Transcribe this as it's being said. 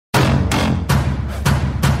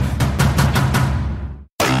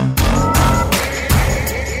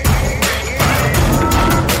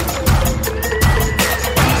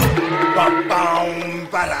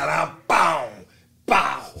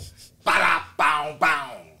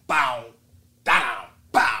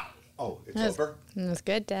It's over? It was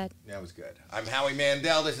good, Dad. Yeah, it was good. I'm Howie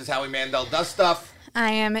Mandel. This is Howie Mandel Does Stuff.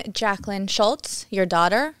 I am Jacqueline Schultz, your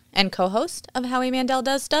daughter and co-host of Howie Mandel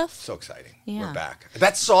Does Stuff. So exciting. Yeah. We're back.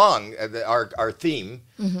 That song, our theme,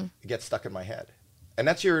 gets stuck in my head. And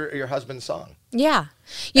that's your husband's song. Yeah.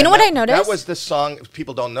 You know what I noticed? That was the song.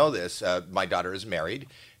 People don't know this. My daughter is married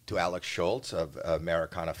to Alex Schultz of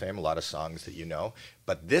Americana fame. A lot of songs that you know.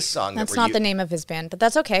 But this song... That's not the name of his band, but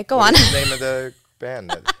that's okay. Go on. What is the name of the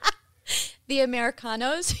band? The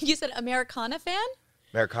Americanos. You said Americana fan?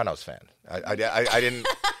 Americanos fan. I didn't...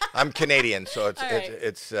 I'm Canadian, so it's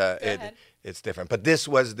right. it's different. But this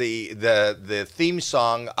was the theme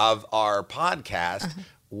song of our podcast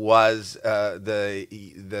was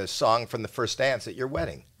the song from the first dance at your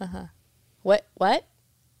wedding. What?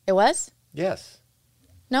 It was? Yes.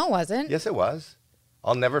 No, it wasn't. Yes, it was.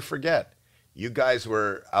 I'll never forget. You guys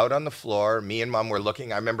were out on the floor. Me and Mom were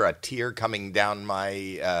looking. I remember a tear coming down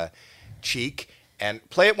my cheek. And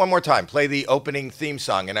play it one more time. Play the opening theme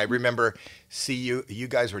song. And I remember, you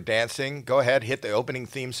guys were dancing. Go ahead, hit the opening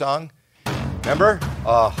theme song. Remember?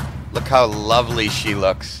 Oh, look how lovely she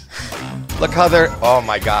looks. Look how oh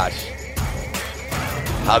my gosh.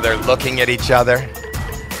 How they're looking at each other.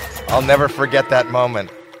 I'll never forget that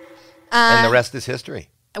moment. And the rest is history.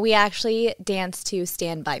 We actually danced to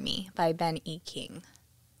Stand By Me by Ben E. King.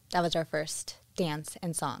 That was our first dance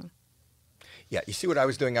and song. Yeah, you see what I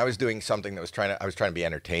was doing? I was doing something that I was trying to be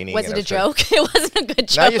entertaining. Was it a joke? It wasn't a good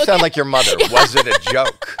joke. Now you sound like your mother. Yeah. Was it a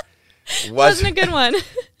joke? Wasn't a good one.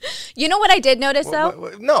 You know what I did notice,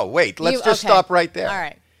 though? No, wait. Let's just stop right there. All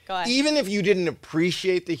right, go ahead. Even if you didn't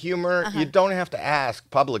appreciate the humor, you don't have to ask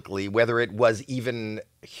publicly whether it was even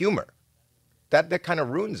humor. That kind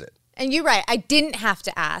of ruins it. And you're right. I didn't have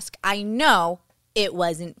to ask. I know it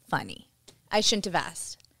wasn't funny. I shouldn't have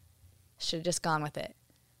asked. Should have just gone with it.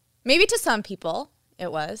 Maybe to some people,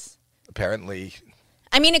 it was. Apparently.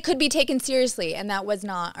 I mean, it could be taken seriously, and that was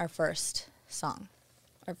not our first song.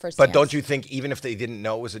 Our first But dance. don't you think even if they didn't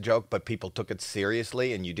know it was a joke, but people took it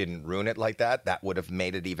seriously and you didn't ruin it like that, that would have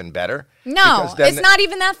made it even better? No, it's not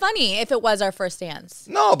even that funny if it was our first dance.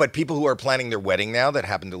 No, but people who are planning their wedding now that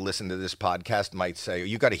happen to listen to this podcast might say,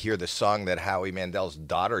 you got to hear the song that Howie Mandel's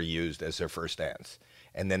daughter used as their first dance.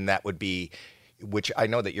 And then that would be... which I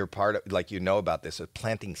know that you're part of, like you know about this, of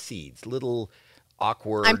planting seeds, little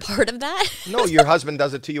awkward. I'm part of that? No, your husband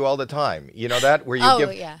does it to you all the time. You know that? Where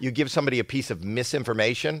you you give somebody a piece of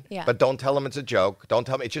misinformation, but don't tell them it's a joke. Don't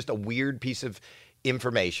tell them it's just a weird piece of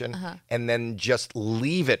information, and then just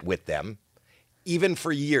leave it with them, even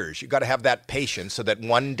for years. You got to have that patience so that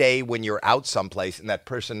one day when you're out someplace and that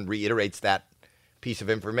person reiterates that piece of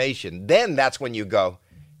information, then that's when you go,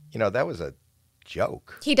 that was a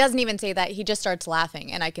joke. He doesn't even say that. He just starts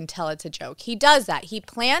laughing, and I can tell it's a joke. He does that. He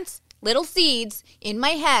plants little seeds in my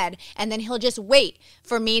head, and then he'll just wait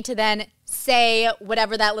for me to then say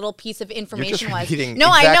whatever that little piece of information was. No, exactly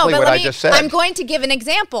I know, but I just said. I'm going to give an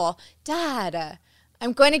example. Dad,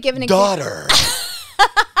 I'm going to give an example. Daughter.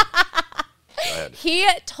 He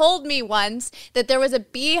told me once that there was a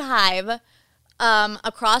beehive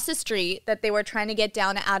across the street that they were trying to get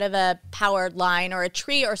down out of a powered line or a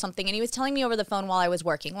tree or something. And he was telling me over the phone while I was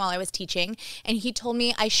working, while I was teaching. And he told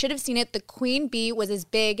me I should have seen it. The queen bee was as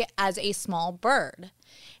big as a small bird.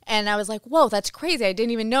 And I was like, whoa, that's crazy. I didn't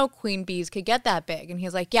even know queen bees could get that big. And he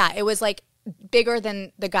was like, yeah, it was like bigger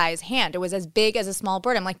than the guy's hand. It was as big as a small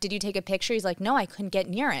bird. I'm like, did you take a picture? He's like, no, I couldn't get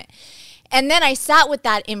near it. And then I sat with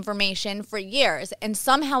that information for years, and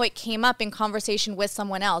somehow it came up in conversation with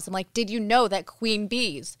someone else. I'm like, did you know that queen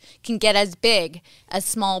bees can get as big as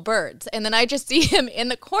small birds? And then I just see him in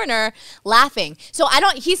the corner laughing. So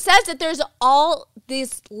he says that there's all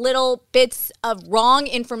these little bits of wrong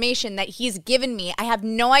information that he's given me. I have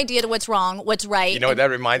no idea what's wrong, what's right. You know what that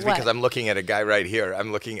reminds me? Because I'm looking at a guy right here.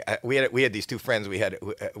 I'm looking at, we had these two friends.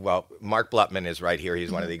 Mark Blutman is right here.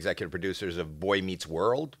 He's one of the executive producers of Boy Meets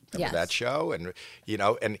World. Remember that show? And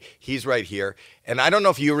and he's right here. And I don't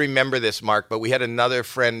know if you remember this, Mark, but we had another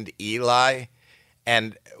friend, Eli,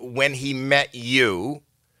 and when he met you,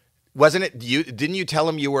 wasn't it you? Didn't you tell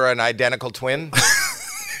him you were an identical twin?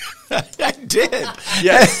 I did.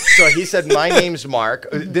 Yeah. So he said, "My name's Mark."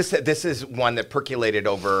 This is one that percolated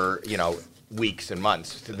over weeks and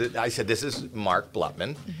months. I said, "This is Mark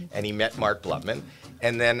Blutman," and he met Mark Blutman.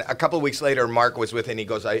 And then a couple of weeks later, Mark was with, and he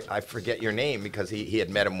goes, I forget your name, because he had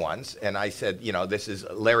met him once. And I said, this is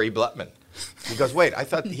Larry Blutman. He goes, wait, I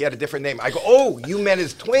thought he had a different name. I go, oh, you met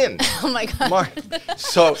his twin. Oh, my God. Mark.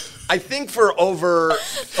 So I think for over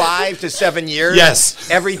 5 to 7 years, Yes.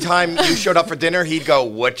 every time you showed up for dinner, he'd go,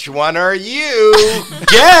 which one are you?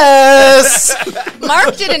 Yes.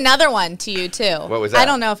 Mark did another one to you, too. What was that? I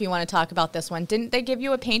don't know if you want to talk about this one. Didn't they give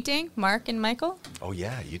you a painting, Mark and Michael? Oh,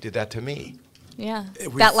 yeah, you did that to me. Yeah.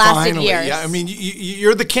 We That lasted finally- years. Yeah, I mean,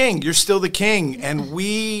 you're the king. You're still the king. And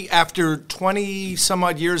we, after 20 some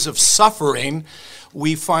odd years of suffering,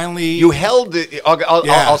 we finally. You held the.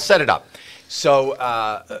 Yeah. I'll set it up. So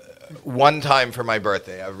one time for my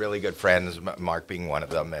birthday, I have really good friends, Mark being one of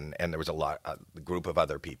them, and there was a group of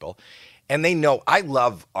other people. And they know I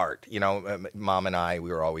love art. Mom and I,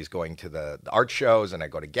 we were always going to the art shows, and I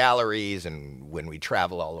go to galleries. And when we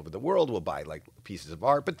travel all over the world, we'll buy like pieces of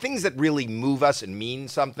art, but things that really move us and mean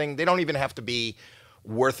something. They don't even have to be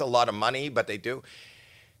worth a lot of money, but they do.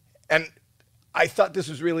 And I thought this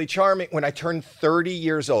was really charming. When I turned 30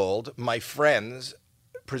 years old, my friends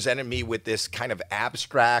presented me with this kind of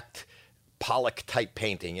abstract Pollock type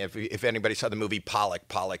painting. If anybody saw the movie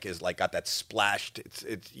Pollock is like got that splashed.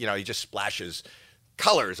 It's he just splashes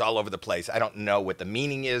colors all over the place. I don't know what the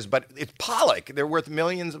meaning is, but it's Pollock. They're worth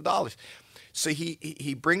millions of dollars. So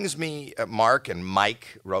he brings me Mark and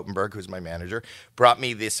Mike Rotenberg, who's my manager, brought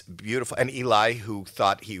me this beautiful, and Eli, who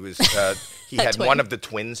thought he was he had twin. one of the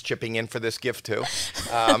twins chipping in for this gift too,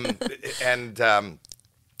 and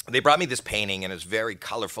they brought me this painting, and it was very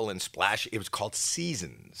colorful and splashy. It was called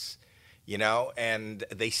Seasons. And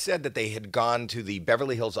they said that they had gone to the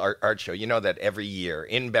Beverly Hills Art Show. You know that every year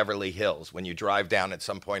in Beverly Hills, when you drive down at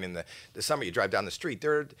some point in the summer, you drive down the street,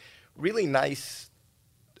 there are really nice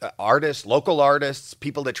artists, local artists,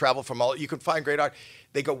 people that travel from you can find great art.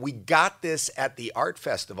 They go, we got this at the art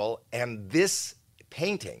festival, and this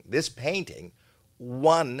painting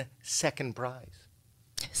won second prize.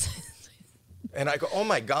 And I go, oh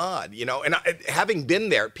my God, and having been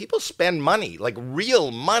there, people spend money, like real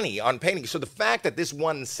money on painting. So the fact that this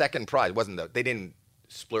won second prize they didn't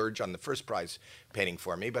splurge on the first prize painting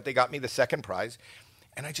for me, but they got me the second prize.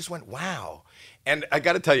 And I just went, wow. And I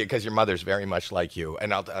got to tell you, because your mother's very much like you,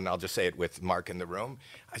 and I'll just say it with Mark in the room,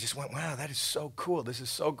 I just went, wow, that is so cool. This is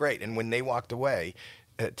so great. And when they walked away,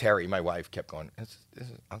 Terry, my wife, kept going, this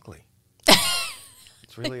is ugly.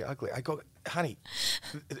 It's really ugly. I go, honey,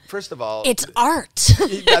 first of all, It's art.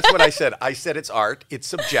 That's what I said. I said it's art. It's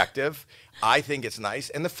subjective. I think it's nice.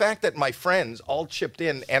 And the fact that my friends all chipped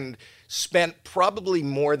in and spent probably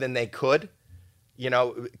more than they could,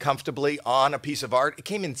 comfortably on a piece of art. It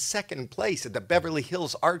came in second place at the Beverly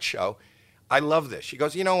Hills Art Show. I love this. She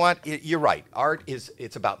goes, you know what? You're right. Art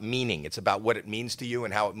it's about meaning. It's about what it means to you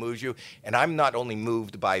and how it moves you. And I'm not only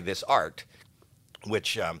moved by this art,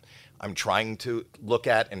 which I'm trying to look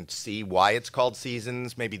at and see why it's called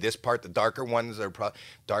Seasons. Maybe this part, the darker ones are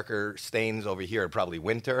darker stains over here are probably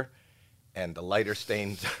winter, and the lighter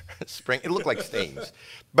stains are spring. It looked like stains.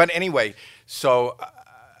 But anyway, so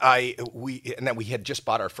and then we had just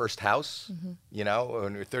bought our first house,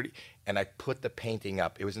 when we were 30, and I put the painting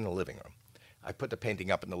up. It was in the living room. I put the painting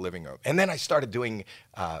up in the living room. And then I started doing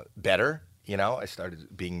better. I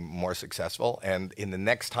started being more successful. And in the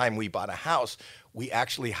next time we bought a house, we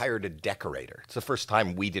actually hired a decorator. It's the first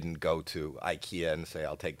time we didn't go to IKEA and say,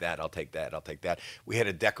 I'll take that, I'll take that, I'll take that. We had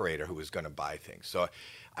a decorator who was going to buy things. So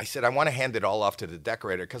I said, I want to hand it all off to the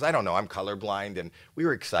decorator because I don't know, I'm colorblind. And we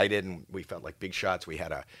were excited and we felt like big shots. We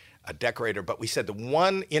had a decorator, but we said the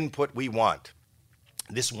one input we want,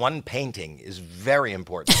 this one painting is very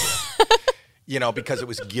important to us. Because it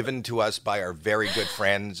was given to us by our very good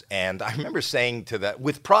friends. And I remember saying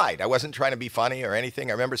with pride, I wasn't trying to be funny or anything.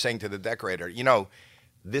 I remember saying to the decorator,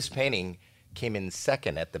 this painting came in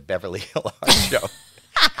second at the Beverly Hills Art Show.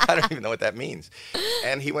 I don't even know what that means.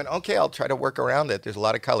 And he went, okay, I'll try to work around it. There's a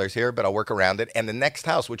lot of colors here, but I'll work around it. And the next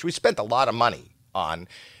house, which we spent a lot of money on,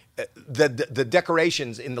 the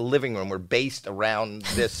decorations in the living room were based around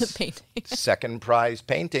this second prize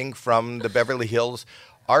painting from the Beverly Hills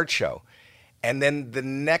Art Show. And then the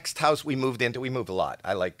next house we moved into, we moved a lot.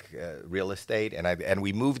 I like real estate, and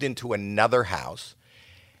we moved into another house.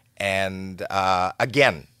 And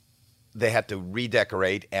again, they had to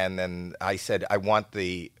redecorate. And then I said, I want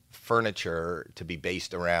the furniture to be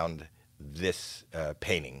based around this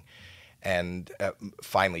painting. And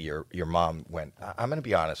finally, your mom went, I'm going to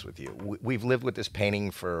be honest with you. We've lived with this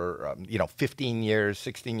painting for 15 years,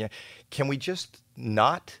 16 years. Can we just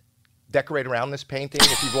not decorate around this painting?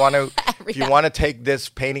 If you want to take this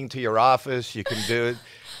painting to your office, you can do it.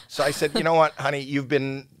 So I said, you know what, honey, you've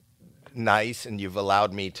been nice, and you've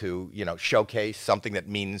allowed me to, showcase something that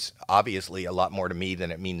means obviously a lot more to me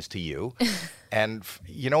than it means to you. And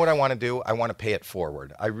you know what I want to do? I want to pay it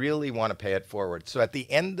forward. I really want to pay it forward. So at the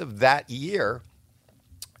end of that year,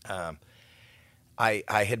 I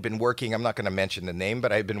had been working, I'm not going to mention the name,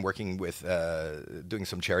 but I had been working with doing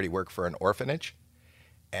some charity work for an orphanage.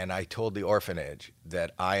 And I told the orphanage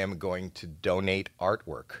that I am going to donate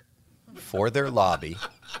artwork for their lobby.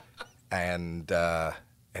 And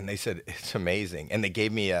they said, it's amazing. And they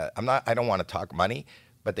gave me I don't want to talk money,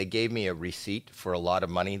 but they gave me a receipt for a lot of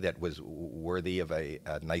money that was worthy of a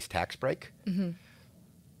nice tax break. Mm-hmm.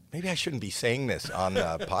 Maybe I shouldn't be saying this on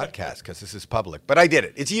the podcast because this is public, but I did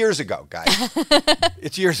it. It's years ago, guys.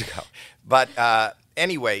 It's years ago. But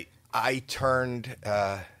anyway, I turned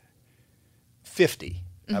 50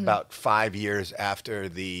 about 5 years after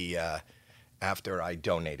after I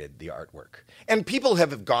donated the artwork. And people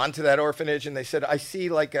have gone to that orphanage and they said, I see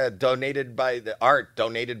like donated by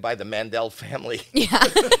the Mandel family, in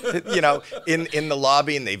the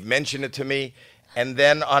lobby, and they've mentioned it to me. And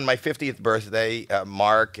then on my 50th birthday,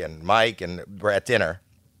 Mark and Mike and we're at dinner,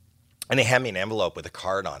 and they hand me an envelope with a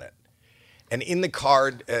card on it. And in the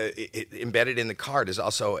card, embedded in the card is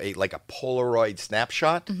also a Polaroid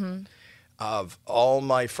snapshot of all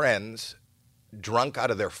my friends drunk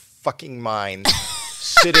out of their fucking mind,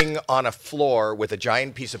 sitting on a floor with a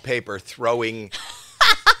giant piece of paper throwing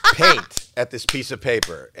paint at this piece of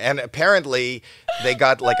paper. And apparently they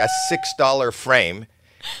got like a $6 frame.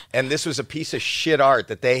 And this was a piece of shit art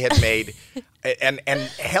that they had made and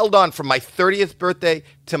held on from my 30th birthday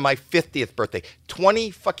to my 50th birthday.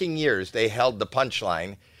 20 fucking years they held the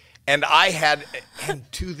punchline. And and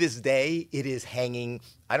to this day, it is hanging.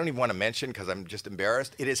 I don't even want to mention because I'm just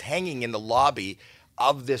embarrassed. It is hanging in the lobby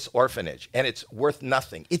of this orphanage, and it's worth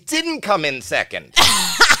nothing. It didn't come in second. To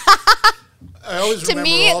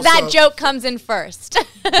me, that joke comes in first.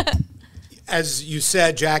 As you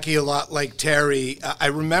said, Jackie, a lot like Terry, I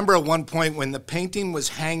remember at one point when the painting was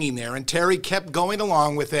hanging there, and Terry kept going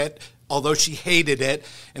along with it, although she hated it.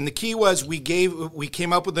 And the key was we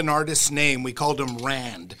came up with an artist's name. We called him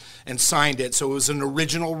Rand and signed it, so it was an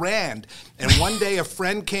original Rand. And one day a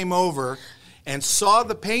friend came over and saw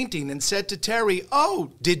the painting and said to Terry,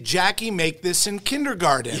 "Oh, did Jackie make this in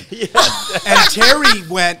kindergarten?" Yes. And Terry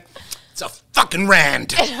went, "It's a fucking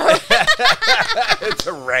Rand." It's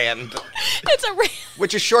a Rand. It's a Rand.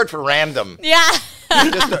 Which is short for random. Yeah.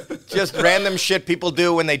 just random shit people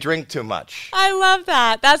do when they drink too much. I love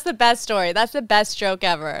that. That's the best story. That's the best joke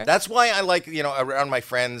ever. That's why I like, around my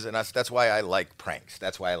friends and us, that's why I like pranks.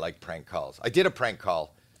 That's why I like prank calls. I did a prank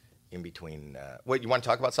call in between. Wait, you want to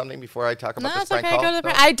talk about something before I talk about this prank call? Go to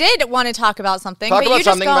the I did want to talk about something. Talk but about you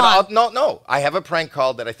something, just go but on. no. I have a prank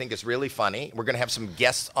call that I think is really funny. We're going to have some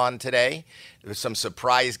guests on today. There's some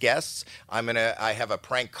surprise guests. I have a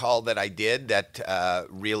prank call that I did that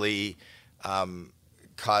really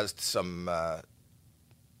caused some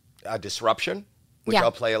disruption, which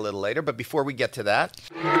I'll play a little later. But before we get to that,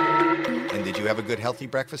 and did you have a good, healthy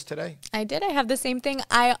breakfast today? I did. I have the same thing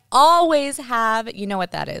I always have. You know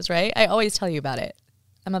what that is, right? I always tell you about it.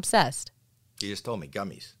 I'm obsessed. You just told me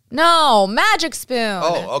gummies. No, Magic Spoon.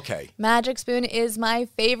 Oh, okay. Magic Spoon is my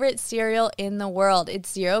favorite cereal in the world.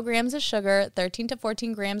 It's 0 grams of sugar, 13 to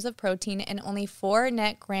 14 grams of protein, and only 4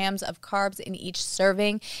 net grams of carbs in each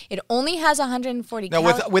serving. It only has 140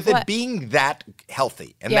 calories. Now, with it being that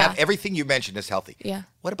healthy, and that everything you mentioned is healthy,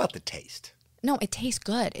 what about the taste? No, it tastes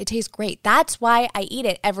good. It tastes great. That's why I eat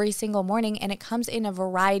it every single morning, and it comes in a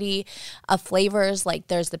variety of flavors. Like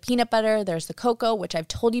there's the peanut butter, there's the cocoa, which I've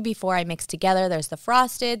told you before I mix together. There's the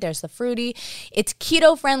frosted, there's the fruity. It's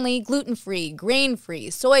keto-friendly, gluten-free,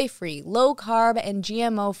 grain-free, soy-free, low-carb, and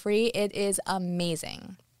GMO-free. It is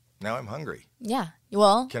amazing. Now I'm hungry. Yeah.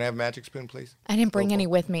 Well, can I have Magic Spoon, please? I didn't bring any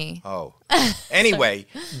with me. Oh. Anyway,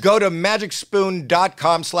 go to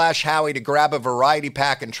magicspoon.com/Howie to grab a variety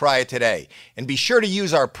pack and try it today. And be sure to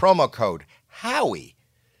use our promo code Howie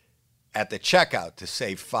at the checkout to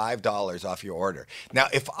save $5 off your order. Now,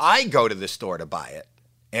 if I go to the store to buy it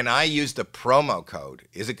and I use the promo code,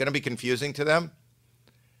 is it going to be confusing to them?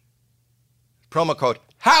 Promo code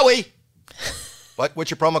Howie.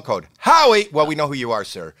 What's your promo code? Howie. Well, we know who you are,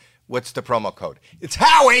 sir. What's the promo code? It's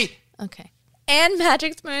Howie! Okay. And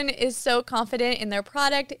Magic Spoon is so confident in their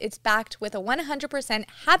product. It's backed with a 100%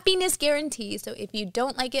 happiness guarantee. So if you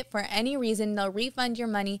don't like it for any reason, they'll refund your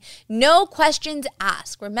money. No questions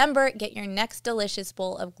asked. Remember, get your next delicious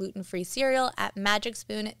bowl of gluten-free cereal at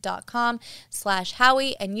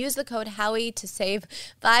magicspoon.com/Howie and use the code Howie to save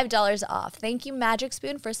 $5 off. Thank you, Magic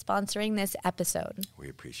Spoon, for sponsoring this episode. We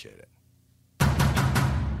appreciate it.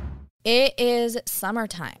 It is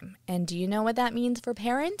summertime. And do you know what that means for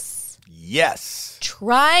parents? Yes.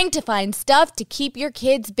 Trying to find stuff to keep your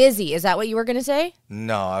kids busy. Is that what you were going to say?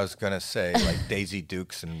 No, I was going to say like Daisy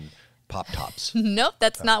Dukes and Pop Tops. Nope,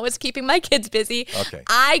 that's not what's keeping my kids busy. Okay.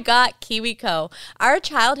 I got KiwiCo. Our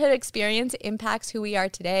childhood experience impacts who we are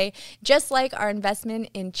today, just like our investment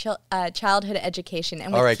in childhood education.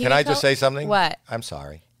 And with All right, can I KiwiCo- just say something? What? I'm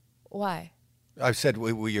sorry. Why? I said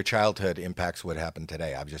your childhood impacts what happened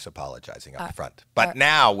today. I'm just apologizing up front. But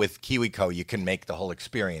now with KiwiCo, you can make the whole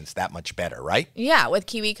experience that much better, right? Yeah, with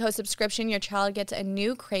KiwiCo subscription, your child gets a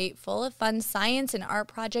new crate full of fun science and art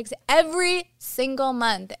projects every single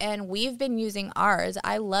month. And we've been using ours.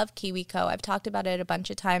 I love KiwiCo. I've talked about it a bunch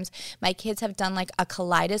of times. My kids have done like a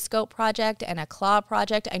kaleidoscope project and a claw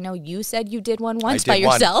project. I know you said you did one once by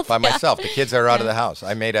yourself. By myself. The kids are out of the house.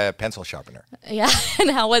 I made a pencil sharpener. Yeah, and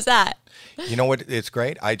how was that? You know what? It's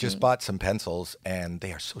great. I just bought some pencils, and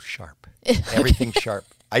they are so sharp. Everything's sharp.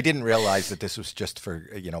 I didn't realize that this was just for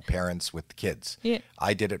parents with kids. Yeah.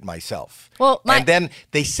 I did it myself. Well, and then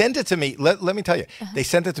they sent it to me. Let me tell you, they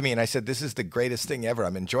sent it to me, and I said, "This is the greatest thing ever.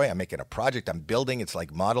 I'm enjoying. I'm making a project. I'm building. It's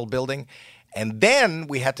like model building." And then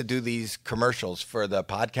we had to do these commercials for the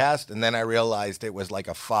podcast, and then I realized it was like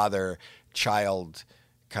a father-child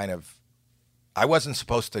kind of. I wasn't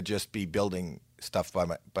supposed to just be building stuff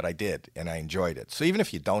but I did, and I enjoyed it. So even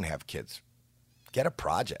if you don't have kids, get a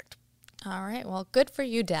project. All right. Well, good for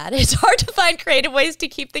you, Dad. It's hard to find creative ways to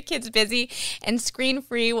keep the kids busy and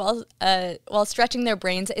screen-free while stretching their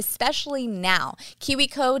brains, especially now.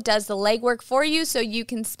 KiwiCo does the legwork for you so you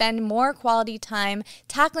can spend more quality time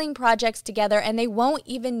tackling projects together, and they won't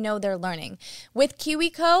even know they're learning. With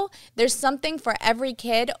KiwiCo, there's something for every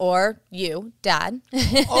kid or you, Dad.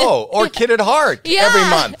 Or kid at heart every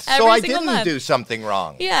month. So I didn't month. do something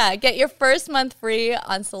wrong. Yeah. Get your first month free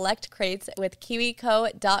on select crates with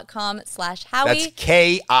KiwiCo.com/Howie. That's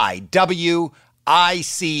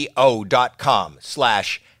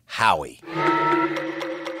KIWICO.com/Howie.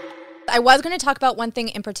 I was going to talk about one thing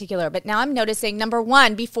in particular, but now I'm noticing, number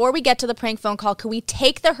one, before we get to the prank phone call, could we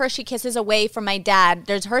take the Hershey Kisses away from my dad?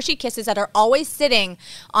 There's Hershey Kisses that are always sitting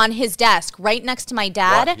on his desk right next to my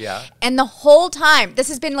dad. What? Yeah. And the whole time, this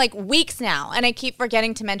has been like weeks now, and I keep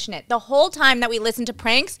forgetting to mention it. The whole time that we listen to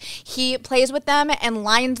pranks, he plays with them and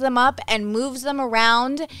lines them up and moves them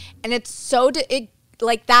around. And it's so...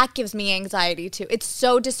 like that gives me anxiety too. It's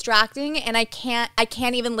so distracting, and I can't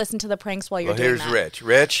even listen to the pranks while you're doing that. Here's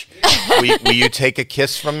Rich. Will you take a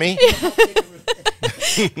kiss from me?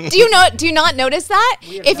 Do you not notice that?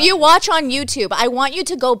 If you watch on YouTube, I want you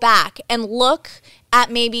to go back and look at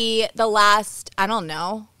maybe the last, I don't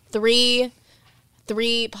know, three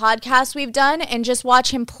podcasts we've done, and just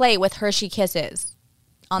watch him play with Hershey Kisses.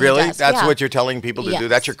 Really? That's what you're telling people to do?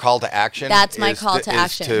 That's your call to action? That's my call to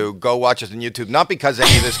action. Is to go watch us on YouTube. Not because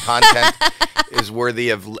any of this content is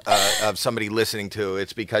worthy of somebody listening to.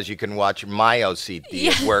 It's because you can watch my OCD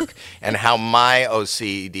at work and how my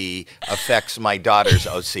OCD affects my daughter's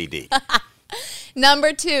OCD.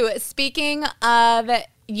 Number 2, speaking of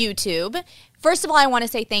YouTube, first of all, I want to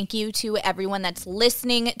say thank you to everyone that's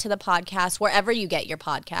listening to the podcast, wherever you get your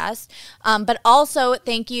podcasts. But also,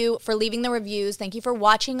 thank you for leaving the reviews. Thank you for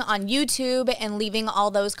watching on YouTube and leaving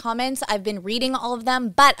all those comments. I've been reading all of them,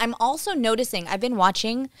 but I'm also noticing I've been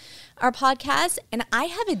watching our podcast, and I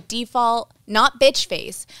have a default, not bitch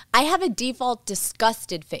face, I have a default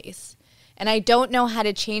disgusted face. And I don't know how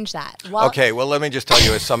to change that. Okay, well, let me just tell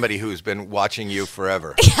you, as somebody who's been watching you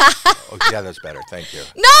forever. Yeah, that's better. Thank you.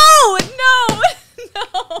 No.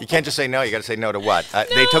 You can't just say no. You got to say no to what?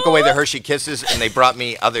 They took away the Hershey Kisses, and they brought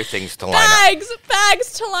me other things to line up.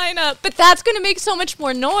 Bags to line up. But that's going to make so much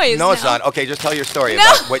more noise. No, it's not. Okay, just tell your story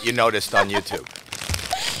about what you noticed on YouTube.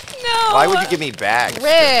 No. Why would you give me bags?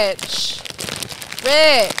 Rich.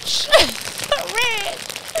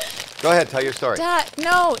 Go ahead, tell your story. Dad,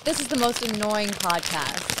 no, this is the most annoying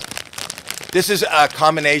podcast. This is a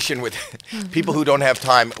combination with people who don't have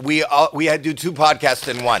time. We had to do 2 podcasts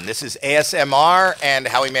in one. This is ASMR and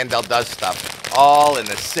Howie Mandel Does Stuff, all in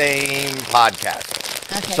the same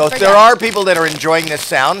podcast. Okay, so there are people that are enjoying this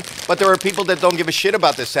sound, but there are people that don't give a shit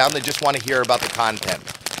about this sound. They just want to hear about the content.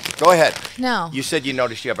 Go ahead. No. You said you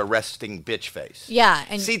noticed you have a resting bitch face. Yeah.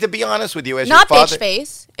 And see, to be honest with you, as not your father... bitch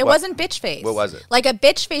face. It wasn't bitch face. What was it? Like a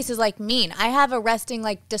bitch face is like mean. I have a resting,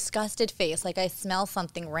 like disgusted face. Like I smell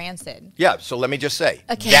something rancid. Yeah, so let me just say,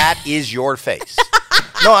 okay. That is your face.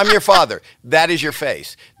 No, I'm your father. That is your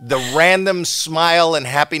face. The random smile and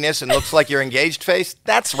happiness and looks like you're engaged face,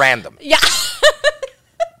 that's random. Yeah.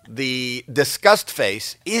 The disgust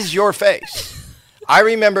face is your face. I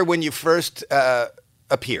remember when you first...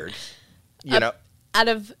 appeared, you know. Out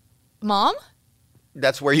of Mom?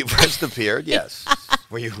 That's where you first appeared, yes.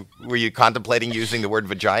 Were you contemplating using the word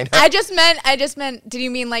vagina? I just meant, did you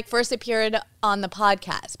mean like first appeared on the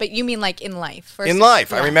podcast? But you mean like in life? First, In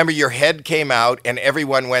life. yeah. I remember your head came out and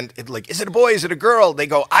everyone went, like, is it a boy, is it a girl? They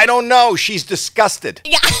go, I don't know, she's disgusted.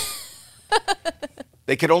 Yeah.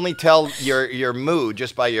 They could only tell your mood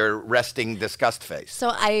just by your resting disgust face. So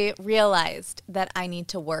I realized that I need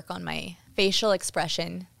to work on my facial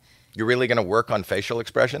expression. You're really going to work on facial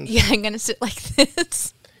expressions? Yeah, I'm going to sit like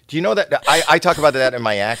this. Do you know that I talk about that in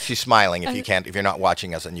my act? She's smiling if you're not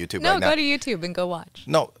watching us on YouTube No, right now. go to YouTube and go watch.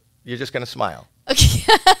 No, you're just going to smile. Okay.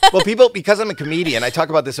 Well, people, because I'm a comedian, I talk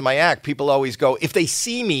about this in my act. People always go, if they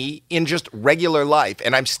see me in just regular life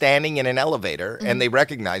and I'm standing in an elevator and they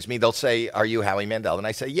recognize me, they'll say, are you Howie Mandel? And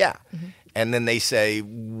I say, yeah. And then they say,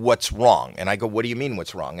 what's wrong? And I go, what do you mean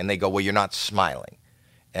what's wrong? And they go, well, you're not smiling.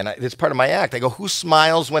 And it's part of my act. I go, who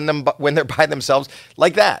smiles when they're by themselves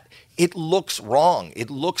like that? It looks wrong. It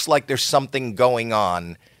looks like there's something going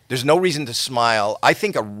on. There's no reason to smile. I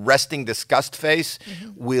think a resting disgust face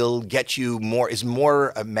will get you is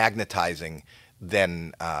more magnetizing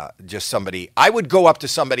than just somebody. I would go up to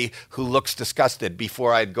somebody who looks disgusted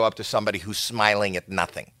before I'd go up to somebody who's smiling at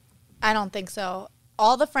nothing. I don't think so.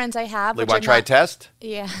 All the friends I have. You want to try a test?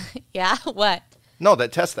 Yeah. Yeah. What? No,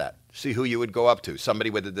 test that. See who you would go up to. Somebody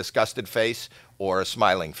with a disgusted face or a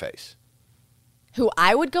smiling face. Who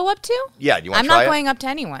I would go up to? Yeah, do you want I'm to try not it? going up to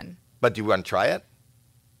anyone. But do you want to try it?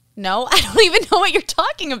 No, I don't even know what you're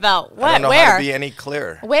talking about. What? I don't know Where? how to be any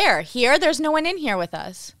clearer. Where? Here? There's no one in here with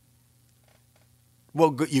us.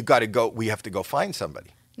 Well, you got to go. We have to go find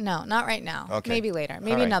somebody. No, not right now. Okay. Maybe later. All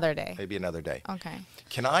Maybe right. another day. Maybe another day. Okay.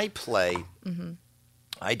 Can I play?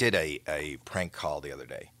 I did a prank call the other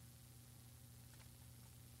day.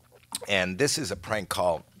 And this is a prank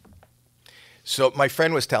call. So my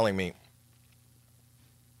friend was telling me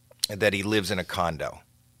that he lives in a condo.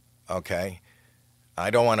 Okay? I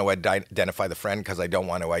don't want to identify the friend because I don't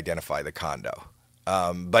want to identify the condo.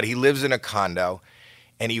 But he lives in a condo,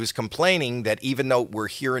 and he was complaining that even though we're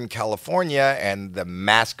here in California and the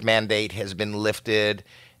mask mandate has been lifted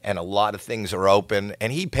and a lot of things are open,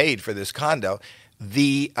 and he paid for this condo,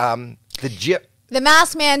 the gym The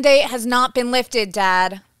mask mandate has not been lifted,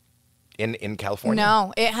 Dad. in California.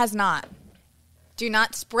 No, it has not. Do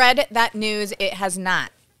not spread that news. It has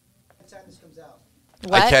not. What time this comes out?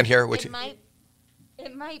 What? I can't hear what you.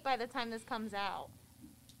 It might by the time this comes out.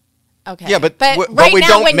 Okay. Yeah, but right we now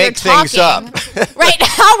don't when make you're things up. talking- right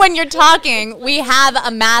now when you're talking, we have a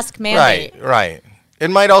mask mandate. Right, right. It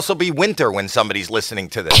might also be winter when somebody's listening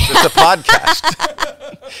to this. It's a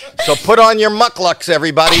podcast. So put on your mucklucks,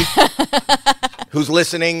 everybody who's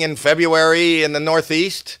listening in February in the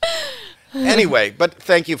Northeast. Anyway, but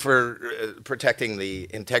thank you for protecting the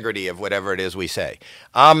integrity of whatever it is we say.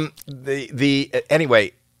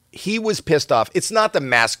 Anyway, he was pissed off. It's not the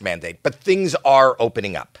mask mandate, but things are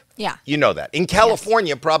opening up. Yeah. You know that. In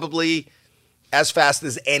California, probably as fast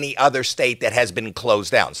as any other state that has been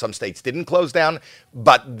closed down. Some states didn't close down,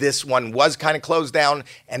 but this one was kind of closed down,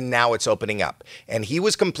 and now it's opening up. And he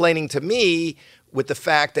was complaining to me with the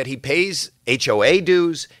fact that he pays HOA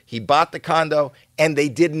dues, he bought the condo, and they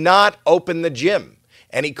did not open the gym.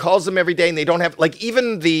 And he calls them every day, and they don't have, like,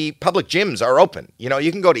 even the public gyms are open. You know,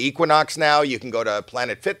 you can go to Equinox now, you can go to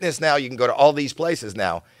Planet Fitness now, you can go to all these places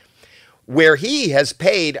now. Where he has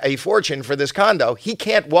paid a fortune for this condo, he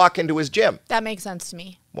can't walk into his gym. That makes sense to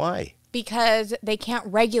me. Why? Because they can't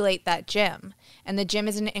regulate that gym. And the gym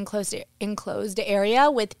is an enclosed area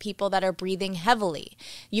with people that are breathing heavily.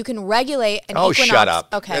 You can regulate an Oh, Equinox. shut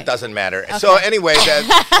up. Okay. It doesn't matter. So anyway,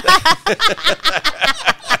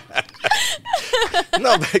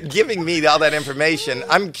 no, but giving me all that information,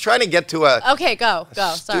 I'm trying to get to a Okay, go.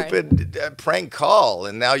 Sorry. stupid prank call,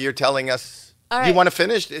 and now you're telling us. All You right. want to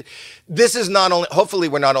finish? This is not only, hopefully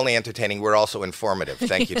we're not only entertaining, we're also informative.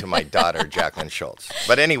 Thank you to my daughter, Jacqueline Schultz.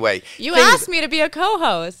 But anyway. You things- asked me to be a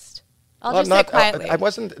co-host. I'll Well, just not- sit quietly. I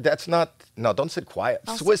wasn't, that's not, no, don't sit quiet.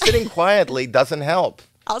 Sitting quietly doesn't help.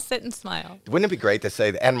 I'll sit and smile. Wouldn't it be great to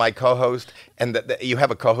say, and my co-host, and that you have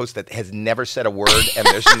a co-host that has never said a word and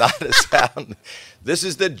there's not a sound? This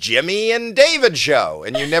is the Jimmy and David show.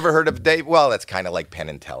 And you never heard of Dave? Well, that's kind of like Penn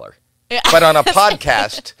and Teller. Yeah. But on a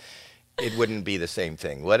podcast, it wouldn't be the same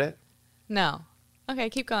thing, would it? No. Okay,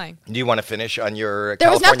 keep going. Do you want to finish on your There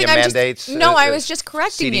was California nothing, I'm just- mandates? no, I was just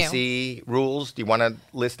correcting you. CDC rules? Do you want to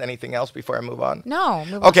list anything else before I move on? No.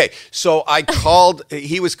 Move on. Okay, so I called,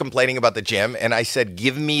 he was complaining about the gym, and I said,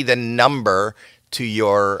 give me the number to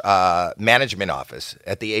your management office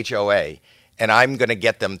at the HOA, and I'm going to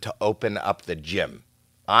get them to open up the gym.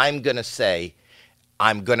 I'm going to say,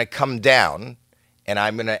 I'm going to come down, and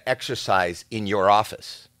I'm going to exercise in your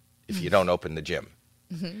office if you don't open the gym.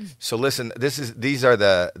 So listen, this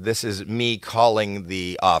is me calling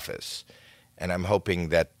the office, and I'm hoping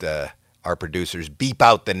that our producers beep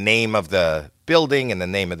out the name of the building and the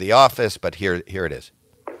name of the office. But here it is.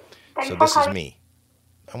 So this is me.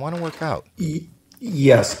 I want to work out.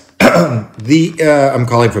 Yes. I'm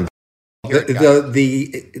calling from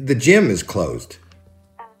the gym is closed.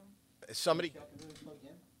 Somebody,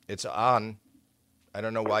 it's on. I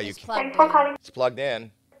don't know why you can't. Plugged It's plugged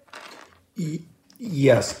in.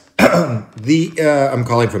 Yes. I'm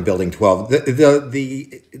calling from Building 12.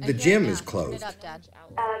 The in. gym Yeah, is turn closed. it up, Dad.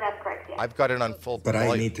 That's correct, yeah. I've got it on full. But I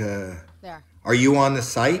volume. need to. There. Are you on the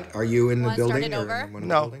site? Are you in the Wanna start building? it or over? in one of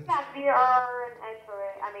the No. buildings? Yes, we are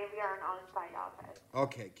an on-site office.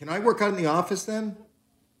 Okay. Can I work out in the office then?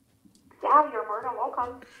 Yeah, you're more than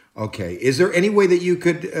welcome. Okay. Is there any way that you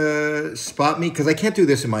could spot me? Because I can't do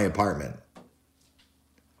this in my apartment.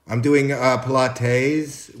 I'm doing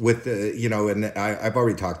Pilates with and I've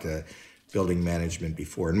already talked to building management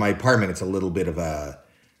before. In my apartment, it's a little bit of a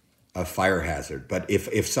fire hazard. But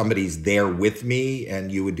if somebody's there with me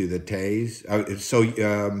and you would do the tase,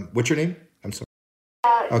 what's your name? I'm sorry.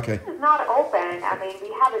 Okay. This is not open. I mean,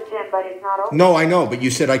 we have a gym, but it's not open. No, I know, but you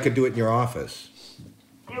said I could do it in your office.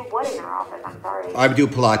 Do what in our office? I'm sorry. I do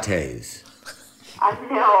Pilates.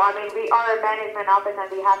 No, we are a management office,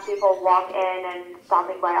 and we have people walk in and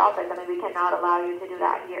stopping by office. We cannot allow you to do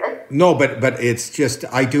that here. No, but it's just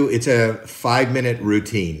it's a 5-minute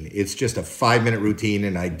routine. It's just a 5-minute routine,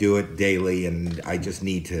 and I do it daily, and I just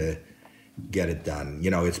need to get it done.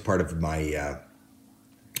 It's part of my.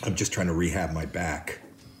 I'm just trying to rehab my back.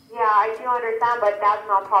 Yeah, I do understand, but that's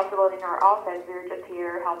not possible in our office. We're just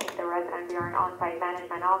here helping the residents. We are an on-site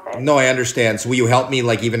management office. No, I understand. So will you help me,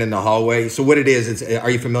 like even in the hallway? So what it is? Are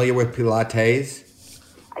you familiar with Pilates?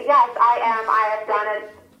 Yes, I am. I have done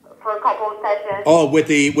it for a couple of sessions. Oh, with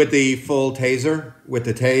the full taser, with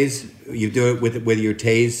the tase, you do it with your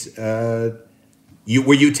tase.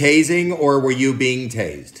 Were you tasing or were you being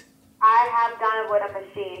tased? I have done it with a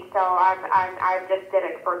machine, so I just did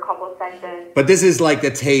it for a couple of sessions. But this is like the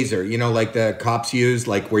taser, like the cops use,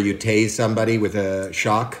 like where you tase somebody with a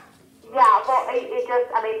shock. Yeah, well, this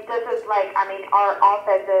is like, our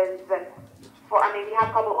offices. We have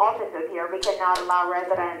a couple offices here. We cannot allow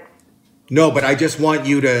residents. No, but I just want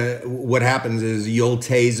you to. What happens is you'll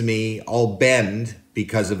tase me. I'll bend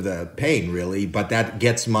because of the pain, really, but that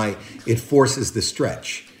it forces the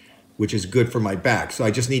stretch, which is good for my back. So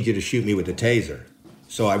I just need you to shoot me with the taser.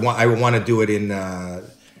 So I want to do it in.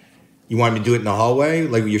 You want me to do it in the hallway?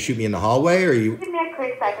 Like you shoot me in the hallway, or you? Give me a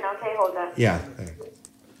quick second, okay? Hold on. Yeah.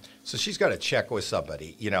 So she's got to check with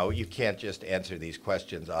somebody. You can't just answer these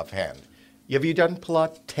questions offhand. Have you done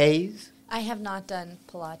Pilates? I have not done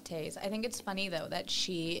Pilates. I think it's funny, though, that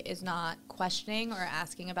she is not questioning or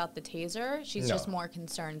asking about the taser. She's just more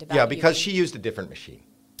concerned about because she used a different machine.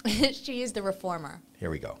 she used the reformer. Here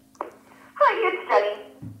we go. Hi, it's Jenny.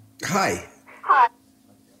 Hi. Hi.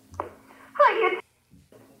 Hi, it's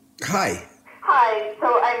Hi. Hi. So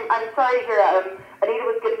I'm sorry to hear. Anita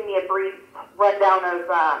was giving me a brief rundown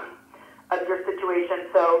of your situation.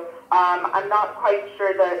 So I'm not quite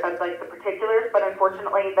sure of the particulars, but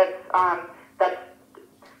unfortunately, that's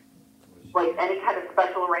like any kind of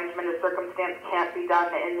special arrangement or circumstance can't be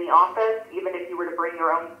done in the office, even if you were to bring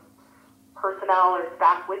your own personnel or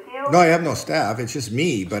staff with you. No, I have no staff. It's just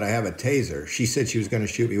me, but I have a taser. She said she was going to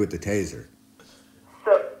shoot me with the taser.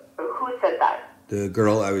 So who said that? The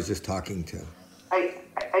girl I was just talking to. I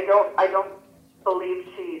don't believe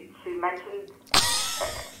she mentioned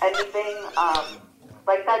anything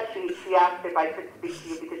like that. She asked if I could speak to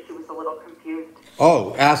you because she was a little confused.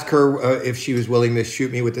 Oh, ask her if she was willing to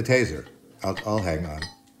shoot me with the taser. I'll hang on.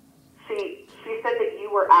 She said that you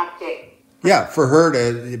were asking. Yeah, for her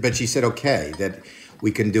to, but she said okay, that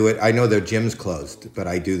we can do it. I know the gym's closed, but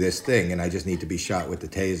I do this thing and I just need to be shot with the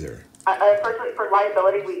taser. Unfortunately, for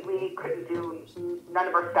liability, we couldn't do, none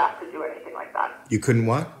of our staff could do anything like that. You couldn't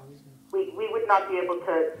what? We would not be able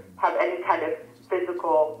to have any kind of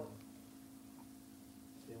physical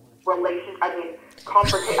relation.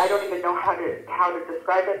 Confrontation. I don't even know how to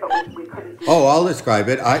describe it, but we couldn't do. Oh, I'll describe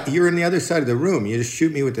it. You're on the other side of the room. You just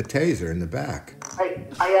shoot me with the taser in the back.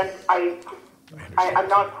 I'm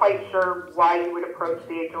not quite sure why you would approach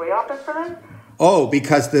the HOA office for this. Oh,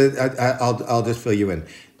 because I'll just fill you in.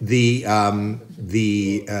 The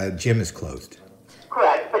gym is closed.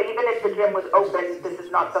 Correct, but even if the gym was open, this is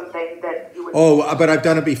not something that you would. Oh, but I've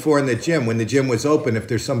done it before in the gym. When the gym was open, if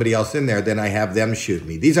there's somebody else in there, then I have them shoot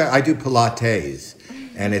me. I do Pilates,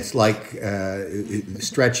 and it's like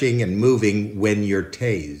stretching and moving when you're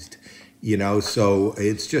tased. you know, so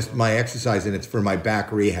it's just my exercise and it's for my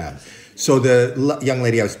back rehab. So the young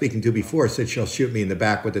lady I was speaking to before said she'll shoot me in the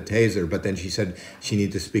back with a taser, but then she said she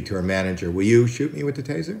needs to speak to her manager. Will you shoot me with the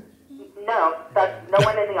taser? No, no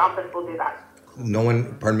one in the office will do that. No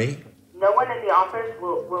one, pardon me? No one in the office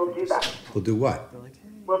will do that. Will do what?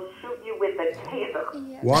 Will shoot you with a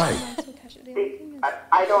taser. Why?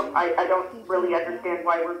 I don't really understand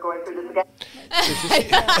why we're going through this again.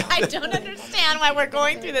 I don't understand why we're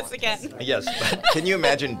going through this again. Yes, but can you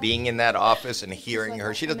imagine being in that office and hearing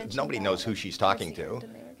her? Nobody knows who she's talking to,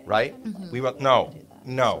 right? We went, no,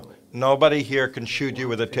 nobody here can shoot you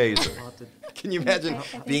with a taser. Can you imagine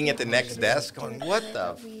being at the next desk going, what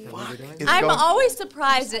the fuck is I'm going always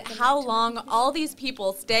surprised at how long all these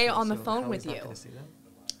people stay on the phone with you.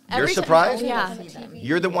 You're Every time- surprised? Yeah.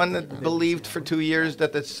 You're the one that believed for 2 years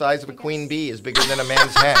that the size of a queen bee is bigger than a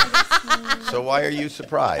man's head. So why are you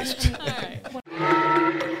surprised?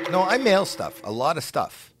 No, I mail stuff, a lot of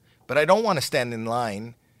stuff. But I don't want to stand in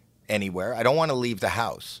line anywhere. I don't want to leave the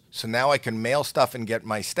house. So now I can mail stuff and get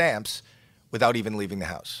my stamps without even leaving the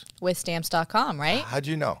house. With Stamps.com, right? How'd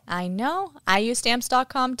you know? I know. I use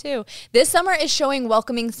Stamps.com too. This summer is showing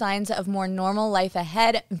welcoming signs of more normal life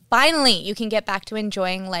ahead. Finally, you can get back to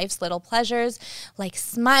enjoying life's little pleasures, like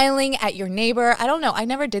smiling at your neighbor. I don't know. I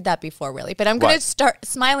never did that before, really, but I'm going to What? start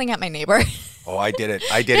smiling at my neighbor. Oh, I did it.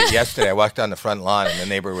 I did it yesterday. I walked down the front lawn and the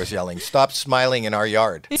neighbor was yelling, "Stop smiling in our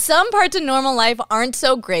yard." Some parts of normal life aren't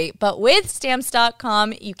so great, but with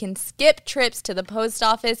Stamps.com, you can skip trips to the post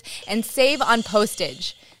office and save on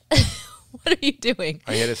postage. What are you doing?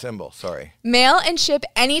 I hit a symbol. Sorry. Mail and ship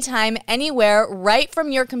anytime, anywhere, right from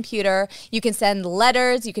your computer. You can send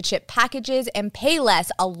letters, you can ship packages, and pay less,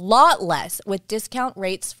 a lot less, with discount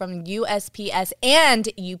rates from USPS and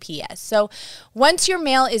UPS. So once your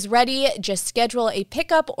mail is ready, just schedule a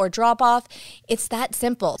pickup or drop off. It's that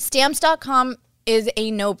simple. Stamps.com is a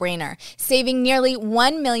no-brainer, saving nearly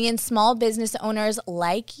 1 million small business owners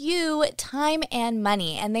like you time and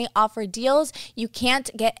money. And they offer deals you can't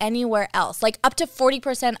get anywhere else, like up to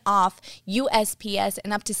 40% off USPS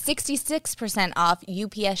and up to 66% off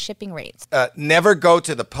UPS shipping rates. Never go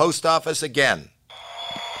to the post office again.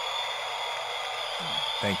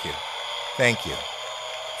 Thank you. Thank you.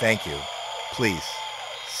 Thank you. Please.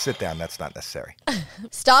 Sit down. That's not necessary.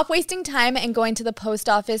 Stop wasting time and going to the post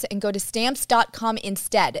office and go to Stamps.com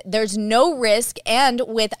instead. There's no risk, and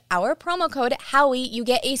with our promo code Howie, you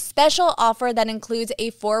get a special offer that includes a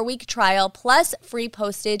 4-week trial plus free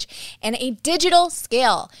postage and a digital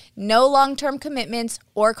scale. No long-term commitments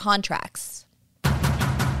or contracts.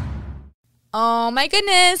 Oh my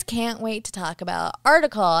goodness, can't wait to talk about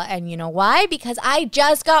Article. And you know why? Because I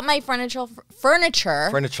just got my furniture. My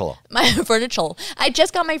furniture. I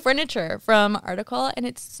just got my furniture from Article, and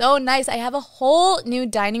it's so nice. I have a whole new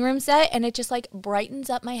dining room set, and it just like brightens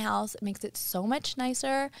up my house. It makes it so much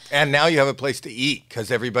nicer. And now you have a place to eat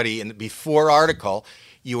because everybody before Article,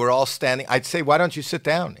 you were all standing. I'd say, why don't you sit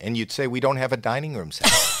down? And you'd say, we don't have a dining room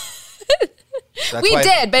set. That's We why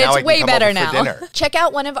did, but now I it's can way come better over for now. dinner. Check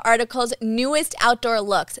out one of Article's newest outdoor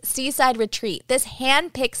looks, Seaside Retreat. This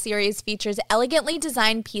hand-picked series features elegantly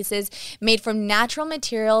designed pieces made from natural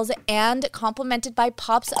materials and complemented by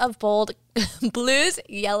pops of bold blues,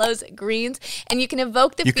 yellows, greens, and you can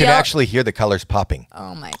evoke the You feel. can actually hear the colors popping.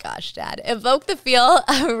 Oh my gosh, Dad. Evoke the feel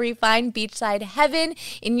of refined beachside heaven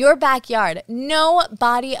in your backyard. No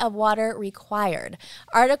body of water required.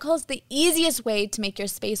 Article's the easiest way to make your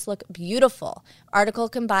space look beautiful. Article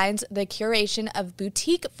combines the curation of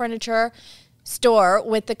boutique furniture store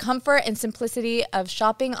with the comfort and simplicity of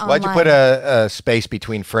shopping online. Why'd you put a space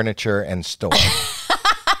between furniture and store?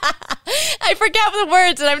 I forget the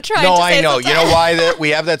words and I'm trying No, to say I know. something. You know why we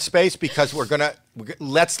have that space? Because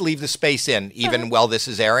let's leave the space in even while this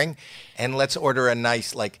is airing, and let's order a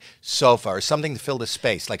nice like sofa or something to fill the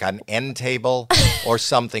space, like an end table or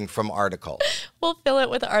something from Article. We'll fill it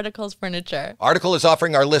with Article's furniture. Article is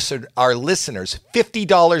offering our listeners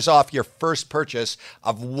 $50 off your first purchase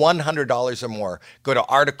of $100 or more. Go to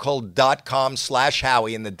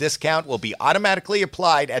article.com/Howie and the discount will be automatically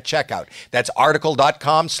applied at checkout. That's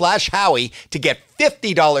article.com/Howie to get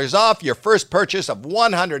 $50 off your first purchase of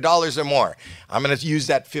 $100 or more. I'm going to use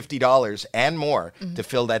that $50 and more to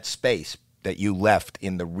fill that space that you left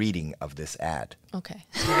in the reading of this ad. Okay.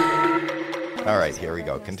 All right, here we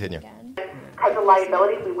go. Continue. Because of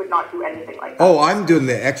liability, we would not do anything like that. Oh, I'm doing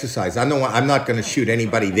the exercise. I'm not going to shoot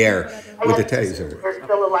anybody there with a taser. There's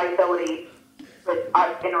still a liability with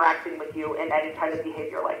us interacting with you in any kind of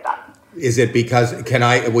behavior like that. Is it because,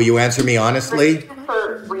 will you answer me honestly?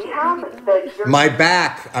 For rehab, My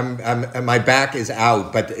back is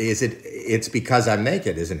out, but it's because I'm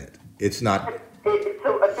naked, isn't it? It's not.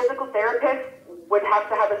 So a physical therapist would have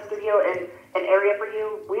to have a studio and an area for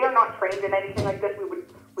you. We are not trained in anything like this.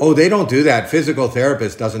 Oh, they don't do that. Physical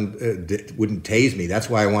therapist wouldn't tase me. That's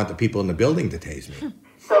why I want the people in the building to tase me.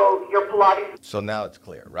 So your Pilates. So now it's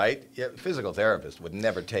clear, right? Yeah, physical therapist would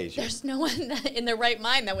never tase you. There's no one in their right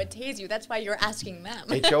mind that would tase you. That's why you're asking them.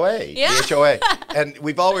 HOA. Yeah. The HOA. And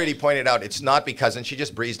we've already pointed out it's not because, and she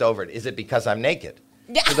just breezed over it, is it because I'm naked?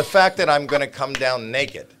 Yeah. So the fact that I'm going to come down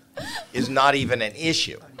naked is not even an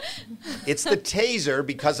issue. It's the taser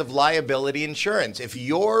because of liability insurance. If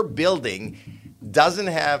your building doesn't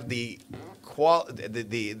have the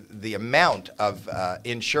amount of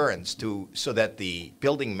insurance so that the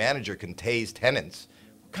building manager can tase tenants,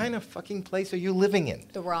 what kind of fucking place are you living in?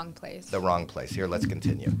 The wrong place. The wrong place. Here, let's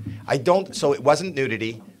continue. So it wasn't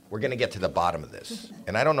nudity. We're going to get to the bottom of this.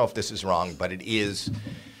 And I don't know if this is wrong, but it's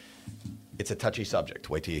a touchy subject.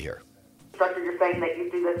 Wait till you hear. Instructor, you're saying that you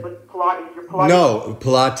do this with Pilates. Your Pilates. No,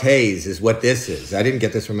 Pilates is what this is. I didn't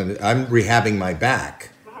get this from I'm rehabbing my back.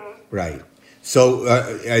 Right. So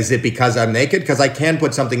is it because I'm naked? Because I can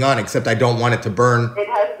put something on, except I don't want it to burn. It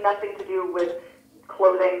has nothing to do with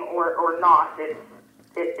clothing or not.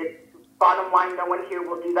 It's bottom line. No one here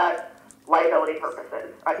will do that liability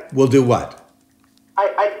purposes. We'll do what?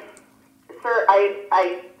 Sir,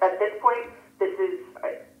 at this point, this is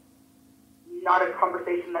not a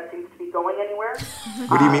conversation that seems to be going anywhere.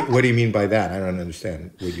 What do you mean? What do you mean by that? I don't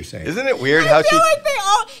understand what you're saying. Isn't it weird I how feel she... like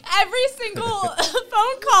every single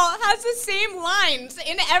phone call has the same lines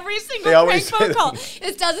in every single They always prank say phone that. call.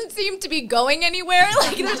 It doesn't seem to be going anywhere.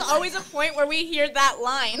 Like there's always a point where we hear that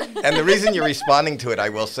line. And the reason you're responding to it, I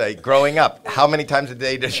will say, growing up, how many times a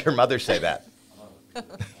day does your mother say that?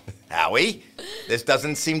 Howie, this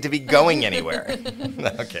doesn't seem to be going anywhere.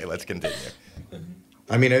 Okay, let's continue.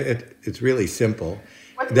 I mean, it's really simple.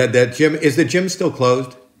 That gym, is the gym still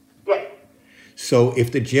closed? Yes. So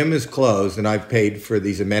if the gym is closed and I've paid for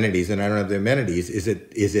these amenities and I don't have the amenities, is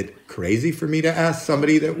it crazy for me to ask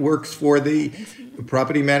somebody that works for the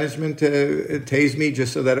property management to tase me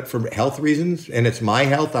just so that for health reasons? And it's my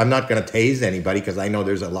health. I'm not going to tase anybody because I know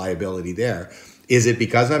there's a liability there. Is it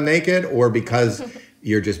because I'm naked or because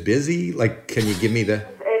you're just busy? Like, can you give me the...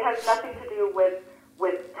 It has nothing to do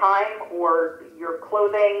with time or your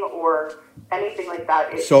clothing or anything like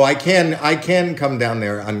that. So I can come down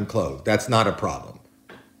there unclothed. That's not a problem.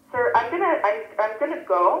 Sir, I'm gonna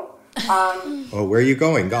go. Oh, where are you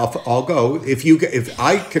going? I'll go if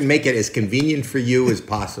I can make it as convenient for you as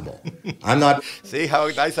possible. I'm not. See how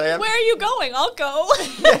nice I am? Where are you going? I'll go.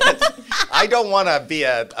 I don't want to be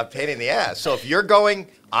a pain in the ass. So if you're going,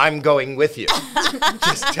 I'm going with you.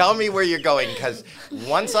 Just tell me where you're going, because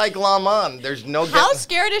once I glom on, there's no getting... How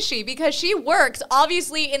scared is she? Because she works,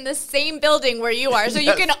 obviously, in the same building where you are, so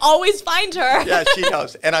you can always find her. Yeah, she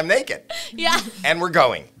knows. And I'm naked. Yeah. And we're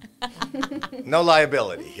going. No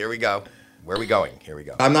liability. Here we go. Where are we going? Here we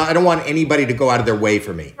go. I don't want anybody to go out of their way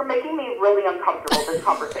for me. You're making me really uncomfortable, this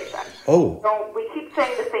conversation. Oh. No, we keep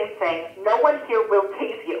saying the same thing. No one here will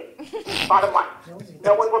tase you. Bottom line.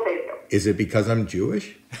 No one will tase you. Is it because I'm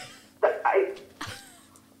Jewish?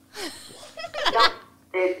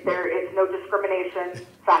 There is no discrimination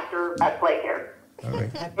factor at play here. All right.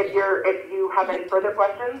 If you have any further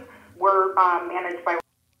questions, we're managed by,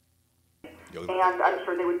 and I'm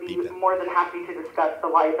sure they would be more than happy to discuss the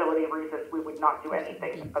liability reasons we would not do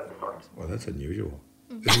anything of the sort. Well, that's unusual.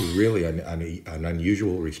 This is really an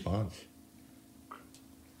unusual response.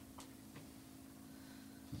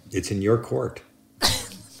 It's in your court.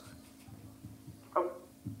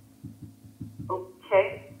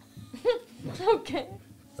 Okay. Okay.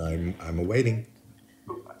 I'm awaiting.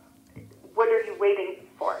 What are you waiting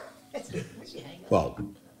for? Well,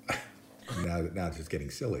 now it's just getting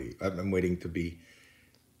silly. I'm waiting to be.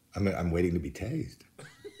 I'm waiting to be tased.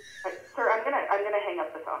 Sir, I'm gonna hang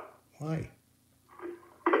up the phone. Why?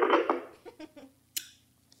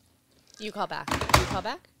 You call back. You call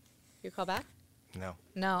back? You call back? No.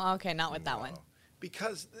 No, okay, not with that one.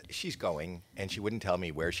 Because she's going, and she wouldn't tell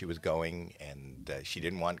me where she was going, and she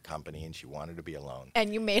didn't want company, and she wanted to be alone.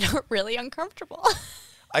 And you made her really uncomfortable.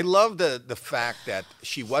 I love the fact that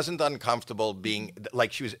she wasn't uncomfortable being,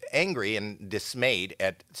 like she was angry and dismayed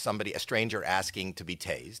at a stranger asking to be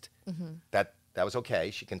tased. Mm-hmm. That was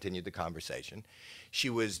okay. She continued the conversation.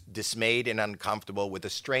 She was dismayed and uncomfortable with a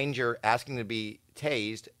stranger asking to be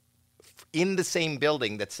tased in the same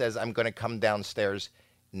building that says, I'm going to come downstairs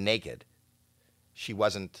naked. She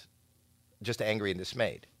wasn't just angry and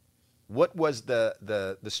dismayed. What was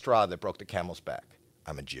the straw that broke the camel's back?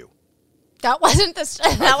 I'm a Jew. That wasn't the straw.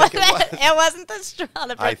 It wasn't the straw.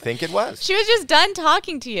 I think it was. She was just done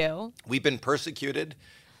talking to you. We've been persecuted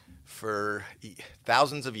for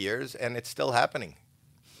thousands of years, and it's still happening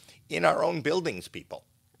in our own buildings, people.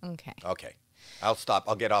 Okay. Okay. I'll stop.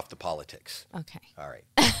 I'll get off the politics. Okay. All right.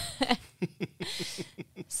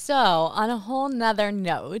 So, on a whole nother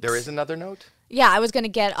note. There is another note? Yeah, I was going to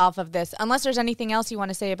get off of this. Unless there's anything else you want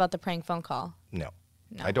to say about the prank phone call. No.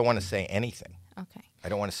 I don't want to say anything. Okay. I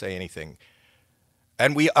don't want to say anything.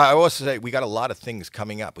 And I also say we got a lot of things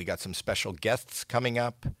coming up. We got some special guests coming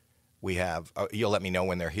up. We have, you'll let me know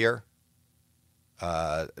when they're here.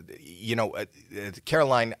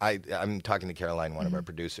 Caroline, I'm talking to Caroline, one of our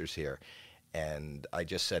producers here. And I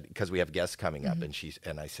just said, because we have guests coming up,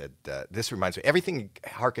 and I said, this reminds me, everything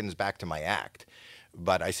harkens back to my act.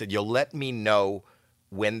 But I said, you'll let me know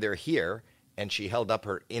when they're here. And she held up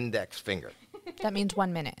her index finger. That means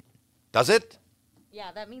 1 minute. Does it?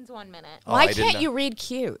 Yeah, that means 1 minute. Why I didn't can't know. you read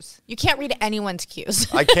cues? You can't read anyone's cues.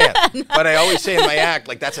 I can't. But I always say in my act,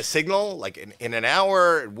 like, that's a signal, like in an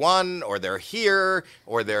hour, one, or they're here,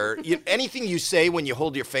 or anything you say when you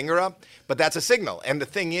hold your finger up, but that's a signal. And the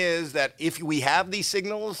thing is that if we have these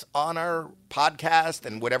signals on our podcast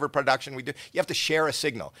and whatever production we do, you have to share a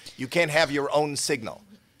signal. You can't have your own signal.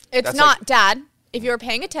 It's That's not, like- Dad. If you were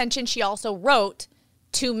paying attention, she also wrote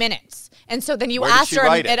 2 minutes. And so then you Where did asked she her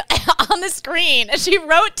write it? on the screen. And she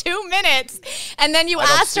wrote 2 minutes. And then you I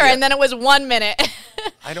don't asked see her, it. and then it was 1 minute.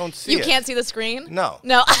 I don't see You it. can't see the screen? No.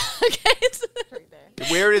 No. Okay. It's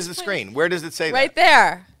Where is the screen? Where does it say right that?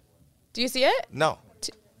 there. Do you see it? No.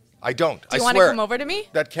 I don't. Do you I want swear. to come over to me?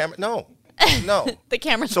 That camera? No. No. The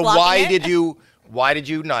camera's So blocking why it? did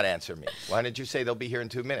you not answer me? Why did you say they'll be here in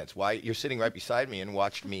 2 minutes? Why you're sitting right beside me and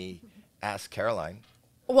watched me ask Caroline?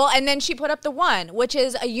 Well, and then she put up the 1, which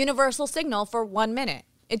is a universal signal for 1 minute.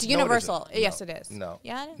 It's No, it universal. isn't. Yes, No. it is. No.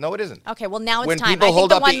 Yeah. It is? No, it isn't. Okay. Well, now it's When time. people I think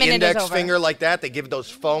hold the up 1 the minute index is over. finger like that, they give those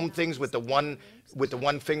foam things with the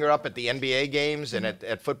one finger up at the NBA games and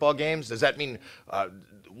at football games. Does that mean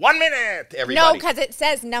 1 minute? Everybody. No, because it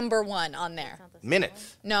says number 1 on there.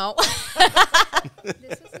 minutes. No.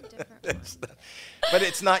 This is a different one. But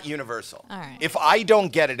it's not universal. All right. If I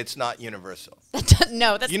don't get it, it's not universal.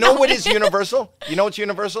 No, that's You know not what it is universal? You know what's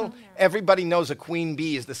universal? Everybody knows a queen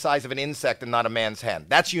bee is the size of an insect and not a man's hand.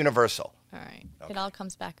 That's universal. All right. It all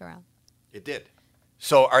comes back around. It did.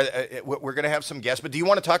 So we're going to have some guests, but do you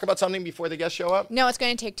want to talk about something before the guests show up? No, it's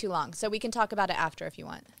going to take too long, so we can talk about it after if you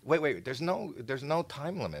want. Wait. There's no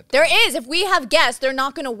time limit. There is. If we have guests, they're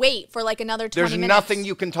not going to wait for like another 20 There's minutes. nothing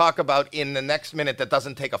you can talk about in the next minute that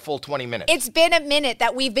doesn't take a full 20 minutes. It's been a minute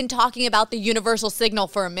that we've been talking about the universal signal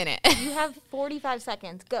for a minute. You have 45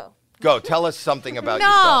 seconds. Go. Go, tell us something about No,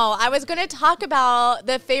 yourself. I was going to talk about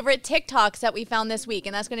the favorite TikToks that we found this week,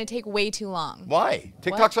 and that's going to take way too long. Why?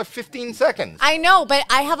 TikToks are 15 seconds. I know, but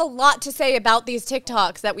I have a lot to say about these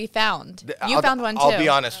TikToks that we found. You found one too. I'll be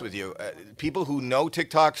honest with you. People who know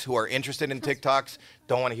TikToks, who are interested in TikToks,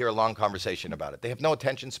 don't want to hear a long conversation about it. They have no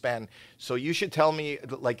attention span. So you should tell me,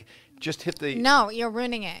 like, just hit the... No, you're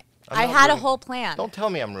ruining it. I'm I not had a ruining- whole plan. Don't tell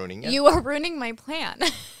me I'm ruining it. You are ruining my plan.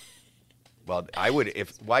 Well, I would.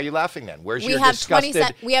 Why are you laughing then? Where's We your have 20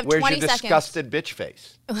 disgusted? we have where's 20 your seconds. disgusted bitch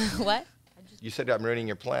face? What? You said I'm ruining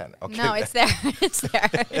your plan. Okay. No, it's there. It's there.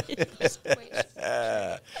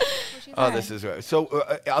 Oh, this is so.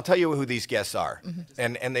 I'll tell you who these guests are,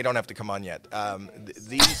 Mm-hmm. and they don't have to come on yet.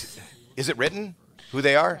 These, is it written who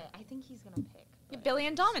they are? I think he's going to pick. Billy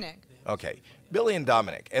and Dominic. Okay, Billy and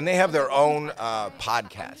Dominic, and they have their own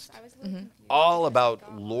podcast, all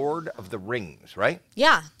about Lord of the Rings, right?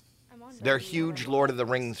 Yeah. They're huge Lord of the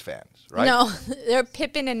Rings fans, right? No, they're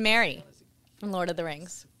Pippin and Mary from Lord of the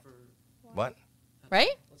Rings. What? Right?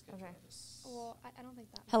 Okay. Well, I don't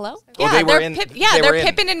think that. Hello? Oh, Yeah, they were they're in- Pip- they yeah, were they're in.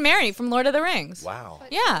 Pippin and Mary from Lord of the Rings. Wow.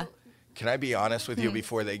 Yeah. Can I be honest with you Hmm.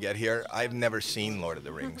 before they get here? I've never seen Lord of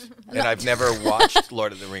the Rings, and I've never watched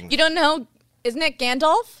Lord of the Rings. You don't know, isn't it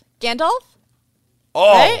Gandalf? Gandalf?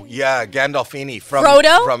 Oh, right? yeah, Gandolfini from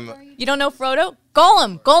Frodo? From You don't know Frodo?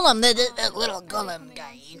 Gollum. Gollum. The little Gollum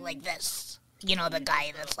guy, like this. You know, the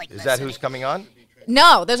guy that's like is this. that who's coming on?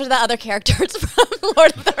 No, those are the other characters from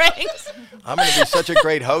Lord of the Rings. I'm going to be such a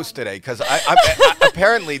great host today because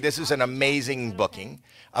apparently this is an amazing booking.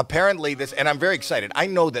 Apparently this, and I'm very excited. I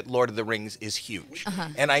know that Lord of the Rings is huge,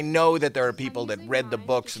 and I know that there are people that read the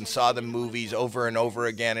books and saw the movies over and over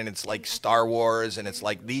again, and it's like Star Wars, and it's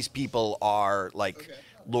like these people are like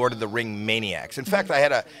Lord of the Ring maniacs. In fact, I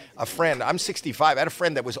had a friend. I'm 65. I had a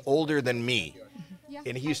friend that was older than me.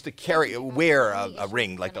 And he used to wear a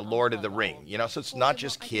ring, like the Lord of the Ring, you know? So it's not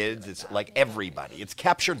just kids, it's like everybody. It's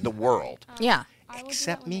captured the world. Yeah.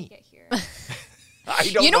 Except me. I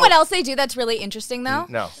don't You know what else they do that's really interesting, though?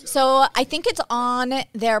 No. So I think it's on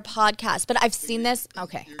their podcast, but I've seen this.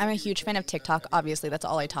 Okay, I'm a huge fan of TikTok. Obviously, that's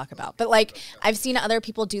all I talk about. But like, I've seen other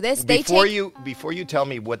people do this. Before you tell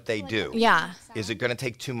me what they do, Yeah. is it going to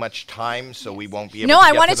take too much time so we won't be able No, to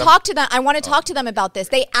I get want to to them? talk to them. I want to talk to them about this.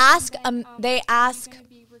 They ask,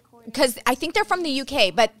 because I think they're from the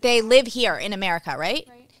UK, but they live here in America, right?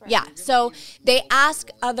 Yeah. So they ask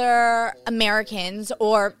other Americans,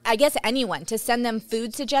 or I guess anyone, to send them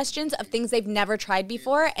food suggestions of things they've never tried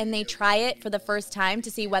before, and they try it for the first time to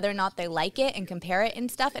see whether or not they like it and compare it and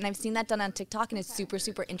stuff. And I've seen that done on TikTok, and it's super,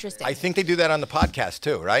 super interesting. I think they do that on the podcast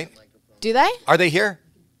too, right? Do they? Are they here?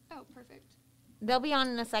 Oh, perfect. They'll be on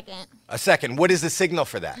in a second. A second. What is the signal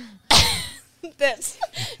for that? This.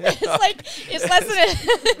 It's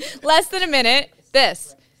less than a minute.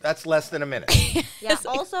 This. That's less than a minute. Yeah.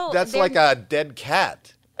 Also, That's they're- like a dead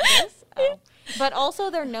cat. This? Oh. But also,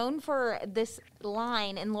 they're known for this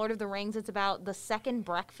line in Lord of the Rings. It's about the second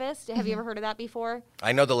breakfast. Have you ever heard of that before?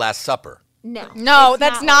 I know the Last Supper. No. No, it's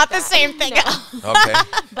that's like not the that. same thing. No. Okay.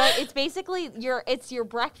 But it's basically your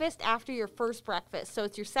breakfast after your first breakfast. So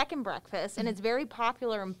it's your second breakfast, and it's very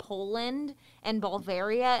popular in Poland and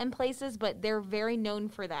Bulgaria and places, but they're very known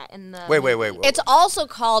for that. In the Wait. It's also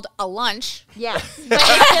called a lunch. Yes, but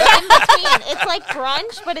it's in between. It's like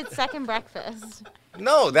brunch, but it's second breakfast.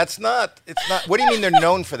 No, that's not. It's not. What do you mean they're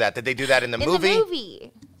known for that? Did they do that in the In movie? the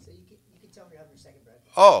movie.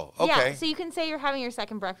 Oh, okay. Yeah, so you can say you're having your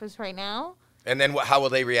second breakfast right now. And then how will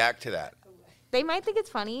they react to that? They might think it's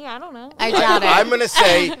funny. I don't know. I doubt it. I'm going to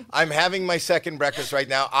say I'm having my second breakfast right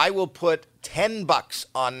now. I will put $10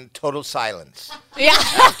 on total silence Yeah,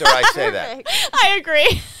 after I say that. Perfect. I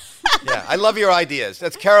agree. Yeah, I love your ideas.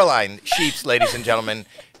 That's Caroline Sheets, ladies and gentlemen,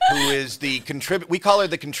 who is the we call her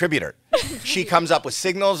the contributor. She comes up with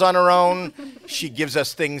signals on her own. She gives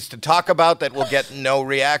us things to talk about that will get no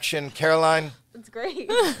reaction. Caroline, It's great.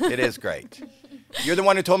 it is great. You're the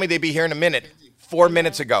one who told me they'd be here in a minute, 4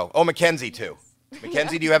 minutes ago. Oh, Mackenzie, too.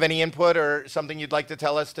 Mackenzie, do you have any input or something you'd like to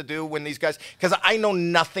tell us to do when these guys? Because I know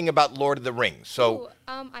nothing about Lord of the Rings. So,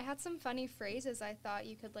 I had some funny phrases I thought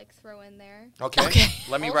you could like throw in there. okay.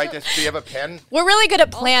 Let me write this. Do you have a pen? We're really good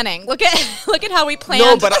at planning. Look at how we plan.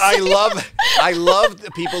 No, but I love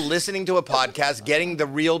the people listening to a podcast getting the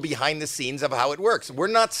real behind the scenes of how it works. We're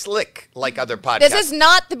not slick like other podcasts. This is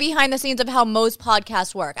not the behind the scenes of how most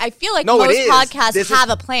podcasts work. I feel like No, it most is. podcasts This is- have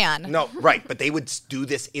a plan. No, right, but they would do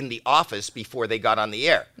this in the office before they got on the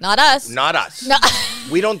air. Not us. Not us. No.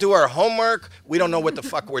 We don't do our homework. We don't know what the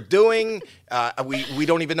fuck we're doing. We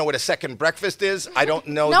don't even know what a second breakfast is. I don't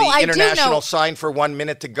know No, the I do international know. sign for 1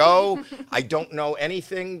 minute to go. I don't know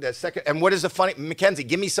anything. The second, and what is the funny? Mackenzie,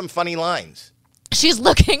 give me some funny lines. She's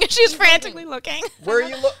looking. She's frantically looking. Where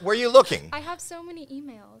are you looking? I have so many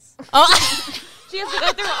emails. Oh, She has to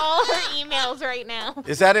go through all her emails right now.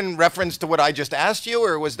 Is that in reference to what I just asked you,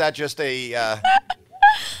 or was that just a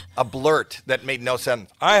blurt that made no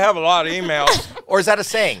sense? I have a lot of emails. Or is that a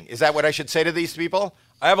saying? Is that what I should say to these people?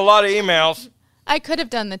 I have a lot of emails. I could have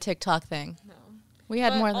done the TikTok thing. No. We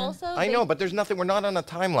had But more than. also, I they- know, but there's nothing. We're not on a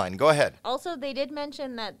timeline. Go ahead. Also, they did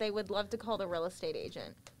mention that they would love to call the real estate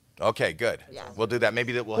agent. Okay, good. Yeah. We'll do that.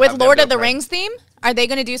 Maybe that we'll With have them Lord do of the it, right? Rings theme? Are they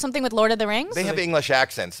going to do something with Lord of the Rings? They have English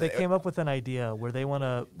accents. They came up with an idea where they want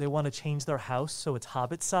to change their house so it's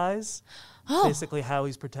Hobbit size. Oh. Basically,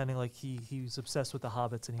 Howie's pretending like he's obsessed with the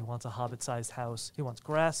Hobbits and he wants a Hobbit-sized house. He wants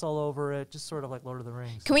grass all over it, just sort of like Lord of the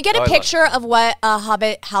Rings. Can we get Oh, I a love picture of what a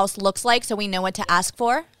Hobbit house looks like so we know what to ask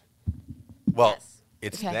for? Well, Yes.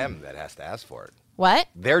 it's Okay. them that has to ask for it. What?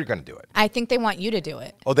 They're going to do it. I think they want you to do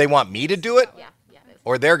it. Oh, they want me to do it? Yeah, it is.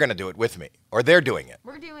 Or they're going to do it with me? Or they're doing it?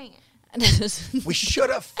 We're doing it. We should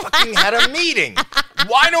have fucking had a meeting.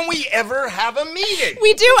 Why don't we ever have a meeting?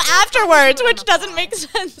 We do afterwards, which doesn't make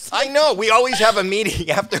sense. I know. We always have a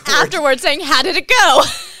meeting afterwards. Afterwards saying, how did it go?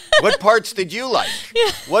 What parts did you like?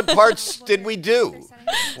 What parts did we do?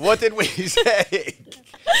 What did we say?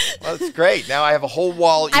 Well, that's great. Now I have a whole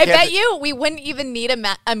wall. I can't- bet you we wouldn't even need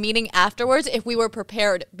a meeting afterwards if we were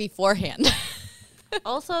prepared beforehand.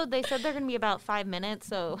 Also, they said they're going to be about 5 minutes,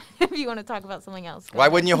 so if you want to talk about something else. Why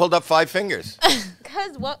wouldn't you hold up 5 fingers?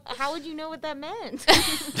 Because how would you know what that meant?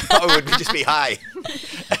 Oh, it would just be high.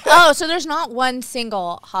 Oh, so there's not one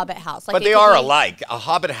single Hobbit house. Like But it they could are be alike. A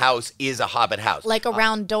Hobbit house is a Hobbit house. Like a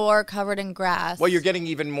round door covered in grass. Well, you're getting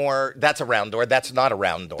even more. That's a round door. That's not a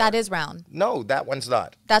round door. That is round. No, that one's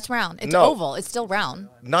not. That's round. It's No. oval. It's still round.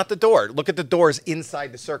 Not the door. Look at the doors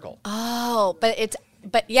inside the circle. Oh, but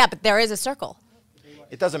there is a circle.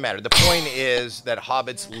 It doesn't matter. The point is that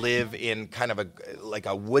hobbits live in kind of like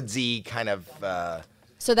a woodsy kind of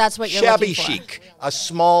So that's what you're shabby looking for. chic. A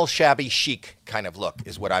small shabby chic kind of look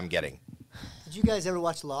is what I'm getting. Did you guys ever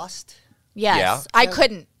watch Lost? Yes. Yeah. I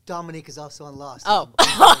couldn't. Dominique is also on Lost. Oh.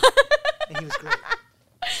 And he was great.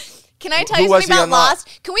 Can I tell Who you was something he about on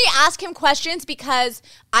Lost? Can we ask him questions? Because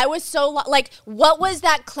I was so, like, what was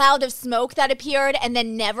that cloud of smoke that appeared and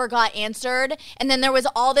then never got answered? And then there was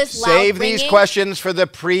all this loud Save ringing. these questions for the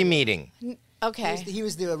pre-meeting. Okay. He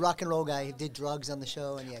was the rock and roll guy who did drugs on the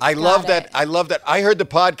show. And I love that. I love that. I heard the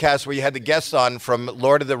podcast where you had the guests on from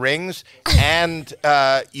Lord of the Rings, and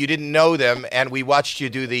you didn't know them, and we watched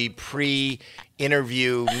you do the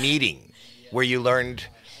pre-interview meeting where you learned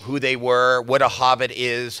who they were, what a hobbit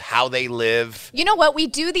is, how they live. You know what? We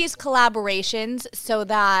do these collaborations so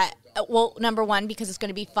that, well, number one, because it's going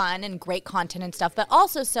to be fun and great content and stuff, but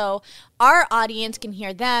also so our audience can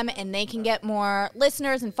hear them and they can get more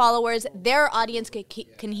listeners and followers. Their audience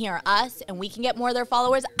can hear us and we can get more of their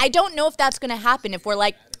followers. I don't know if that's going to happen if we're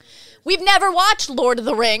like, we've never watched Lord of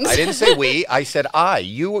the Rings. I didn't say we. I said I.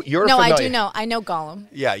 You're no, familiar. I do know. I know Gollum.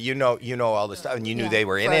 Yeah, you know all this stuff, and you knew Yeah, they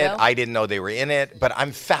were in Frodo. it. I didn't know they were in it, but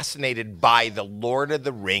I'm fascinated by the Lord of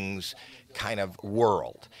the Rings kind of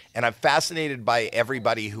world, and I'm fascinated by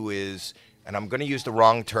everybody who is. And I'm going to use the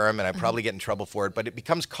wrong term, and I probably get in trouble for it, but it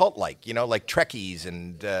becomes cult-like, like Trekkies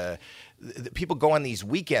and. People go on these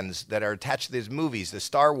weekends that are attached to these movies. The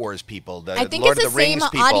Star Wars people, the I think Lord it's of the the same Rings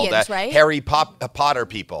people, audience, the right? Harry Potter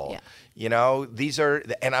people. Yeah. These are,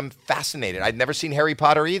 and I'm fascinated. I'd never seen Harry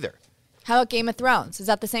Potter either. How about Game of Thrones? Is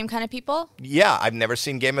that the same kind of people? Yeah, I've never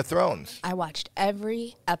seen Game of Thrones. I watched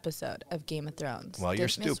every episode of Game of Thrones. Well, you're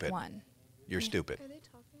Didn't miss stupid. one. You're stupid.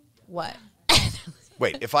 What?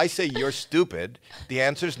 Wait, if I say you're stupid, the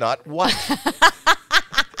answer's not what.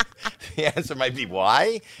 The answer might be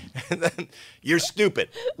why. And then you're stupid.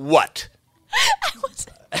 What? I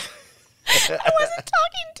wasn't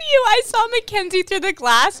talking to you. I saw Mackenzie through the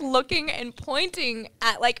glass looking and pointing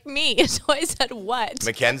at me. So I said, what?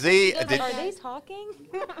 Mackenzie? Are they talking?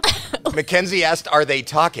 Mackenzie asked, are they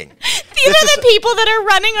talking? These are the people that are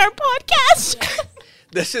running our podcast.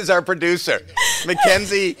 This is our producer.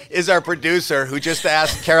 Mackenzie is our producer who just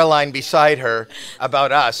asked Caroline beside her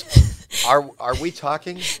about us. Are we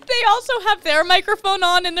talking? They also have their microphone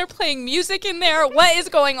on and they're playing music in there. What is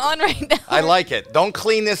going on right now? I like it. Don't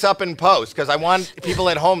clean this up in post because I want people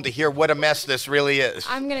at home to hear what a mess this really is.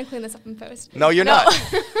 I'm going to clean this up in post. No, you're not.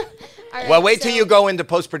 All right, Well, wait till you go into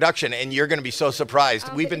post-production and you're going to be so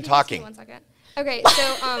surprised. We've been Just talking. 1 second. Okay,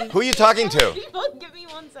 so Who are you talking to? Give me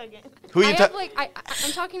 1 second. Who are you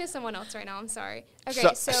I'm talking to someone else right now. I'm sorry. Okay,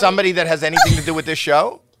 so somebody that has anything to do with this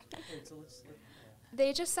show?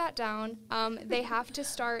 they just sat down. They have to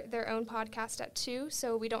start their own podcast at 2,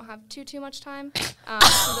 so we don't have too much time.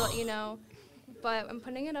 So to let you know, but I'm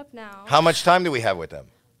putting it up now. How much time do we have with them?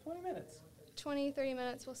 20 minutes. 20, 30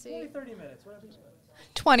 minutes. We'll see. 30 minutes. Whatever.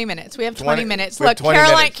 20 minutes. We have 20 minutes. we have Look, 20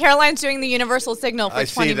 minutes. Caroline's doing the universal signal for I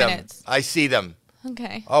 20 see them. minutes. I see them.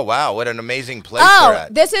 Okay. Oh, wow. What an amazing place they're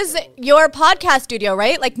at. This is your podcast studio,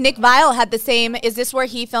 right? Like Nick Vile had the same. Is this where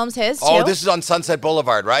he films his too? Oh, this is on Sunset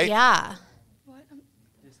Boulevard, right? Yeah.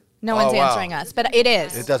 No one's wow. answering us, but it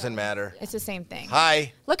is. It doesn't matter. It's the same thing.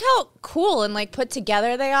 Hi. Look how cool and put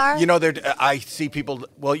together they are. I see people.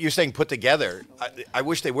 Well, you're saying put together. I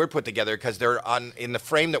wish they were put together because they're in the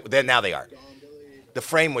frame now they are. The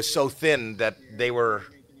frame was so thin that they were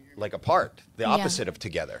apart, the opposite of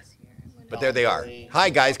together. But there they are.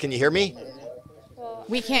 Hi guys, can you hear me?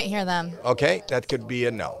 We can't hear them. Okay, that could be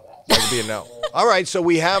a no. That could be a no. All right, so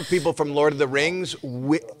we have people from Lord of the Rings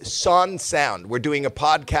sans sound. We're doing a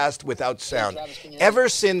podcast without sound. Ever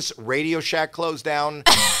since Radio Shack closed down,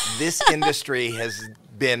 this industry has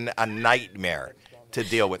been a nightmare to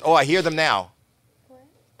deal with. Oh, I hear them now.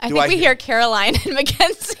 I think we hear Caroline and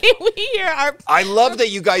Mackenzie. We hear our... I love that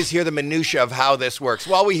you guys hear the minutia of how this works.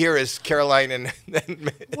 All we hear is Caroline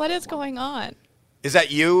and... What is going on? Is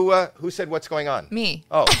that you? Who said what's going on? Me.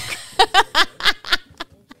 Oh.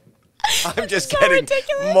 I'm just getting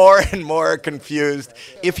more and more confused.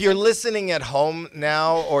 If you're listening at home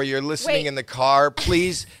now or you're listening in the car,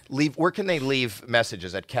 please leave. Where can they leave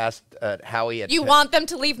messages? At Howie? You want them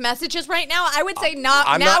to leave messages right now? I would say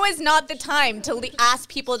now is not the time to ask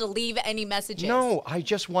people to leave any messages. No, I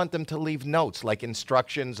just want them to leave notes, like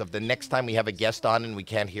instructions of the next time we have a guest on and we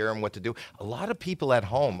can't hear them what to do. A lot of people at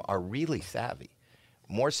home are really savvy.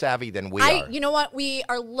 More savvy than we are. You know what? We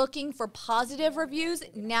are looking for positive reviews.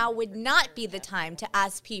 Now would not be the time to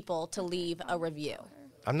ask people to leave a review.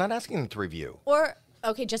 I'm not asking them to review. Or,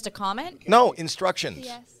 okay, just a comment? No, instructions.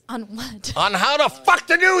 Yes. On what? On how the fuck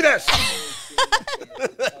to do this.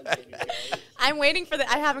 I'm waiting for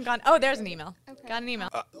I haven't gone. Oh, there's an email. Okay. Got an email.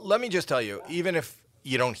 Let me just tell you, even if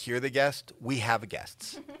you don't hear the guest. We have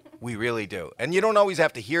guests. We really do. And you don't always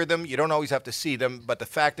have to hear them. You don't always have to see them. But the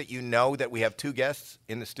fact that you know that we have 2 guests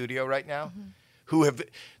in the studio right now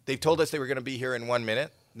they've told us they were going to be here in 1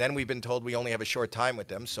 minute. Then we've been told we only have a short time with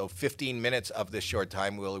them. So 15 minutes of this short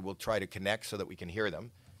time, we'll try to connect so that we can hear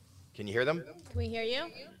them. Can you hear them? Can we hear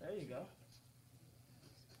you? There you go.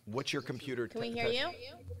 What's your computer? Can we hear you?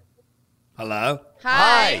 Hello?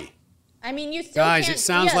 Hi. I mean, you still Guys, can't it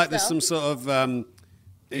sounds see like us, there's though. some sort of...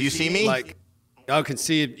 Do you see me? Like, I can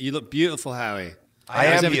see you. You look beautiful, Howie. I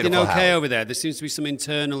am Is everything beautiful, okay Howie. over there? There seems to be some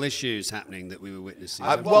internal issues happening that we were witnessing.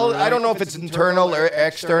 Well, I don't know if it's internal or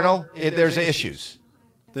external. There's issues.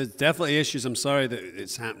 There's definitely issues. I'm sorry that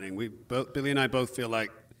it's happening. Billy and I both feel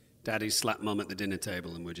like Daddy slapped Mum at the dinner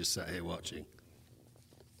table, and we're just sat here watching.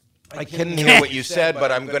 I couldn't hear what you said, but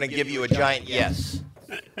I'm going to give you a giant yes.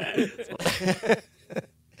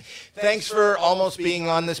 Thanks for almost being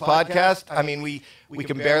on this podcast. I mean, we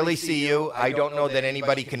can barely see you. I don't know that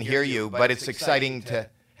anybody can hear you, but it's exciting to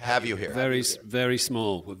have you here. Very, very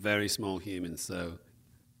small. We're very small humans, so...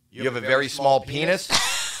 You have a very small penis?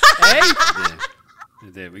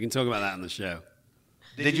 Yeah, we can talk about that on the show.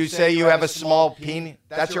 Did you say you have a small penis?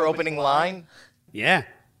 That's your opening line? Yeah.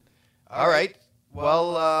 All right.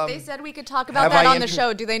 Well, They said we could talk about that on the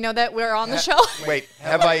show. Do they know that we're on the show? Wait,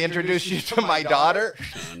 have I introduced you to my daughter?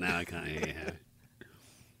 Oh, now I can't hear you.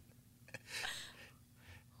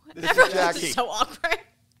 This Everyone's is Jackie. so awkward.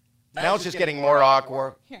 Now it's just getting more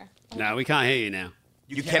awkward. Here. No, we can't hear you now.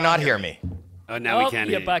 You cannot hear me. Oh, now we can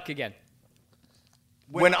hear You're you. back again.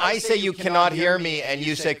 When I say you cannot hear me and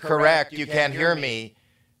you say correct, you can't hear me,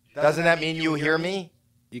 doesn't that mean you hear me?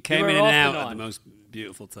 You came in and out at the most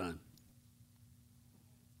beautiful time.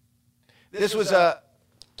 This was a...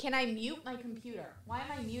 Can I mute my computer? Why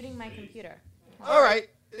am I muting my computer? All right,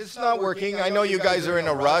 it's not working. I know you guys are in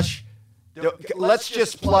a rush. Let's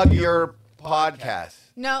just plug your podcast.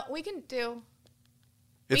 No, we can do.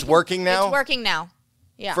 It's working now? It's working now.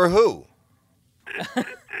 Yeah. For who?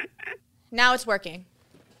 Now it's working.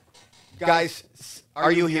 Guys,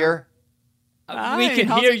 are you here? We can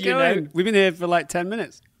hear you now. We've been here for like 10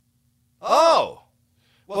 minutes. Oh.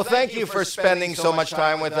 Well, thank you for spending so much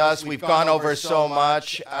time with us. We've gone over so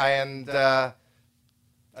much. And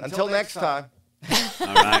until next time. All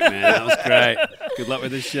right, man. That was great. Good luck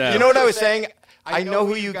with the show. You know what I was saying? I know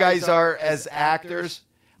who you guys are as actors.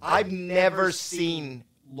 I've never seen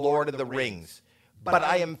Lord of the Rings, but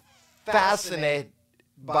I am fascinated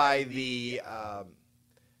by the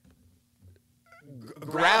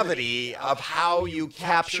gravity of how you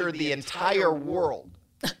capture the entire world.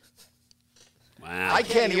 Wow. I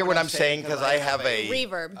can't hear what I'm saying because I have a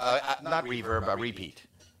reverb. Not reverb, a repeat.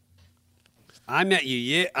 I met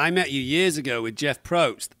you years ago with Jeff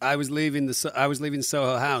Probst. I was leaving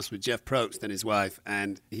Soho House with Jeff Probst and his wife,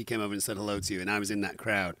 and he came over and said hello to you, and I was in that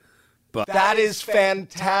crowd. But that is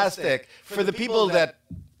fantastic. For the people that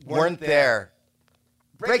weren't there,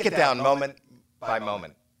 break it down moment by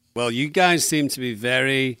moment. Well, you guys seem to be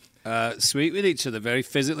very sweet with each other, very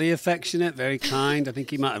physically affectionate, very kind. I think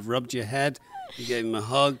he might have rubbed your head. You gave him a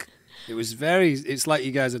hug. It's like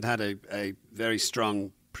you guys had a very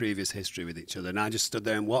strong previous history with each other. And I just stood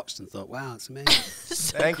there and watched and thought, wow, it's amazing.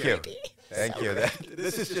 Thank you. Thank you.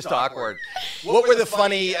 This is just awkward. What were the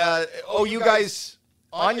funny, you guys,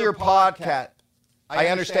 on your podcast, I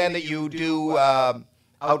understand that you do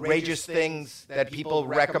outrageous things that people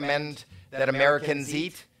recommend that Americans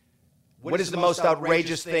eat. What is the most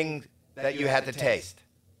outrageous thing that you had to taste?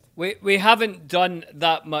 We haven't done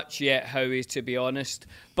that much yet, Howie, to be honest.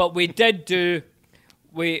 But we did a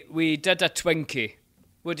Twinkie.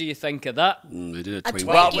 What do you think of that? They did a Twinkie.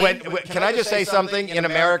 Well, can I just say something? In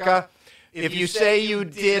America, if you say you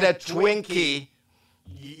did a Twinkie,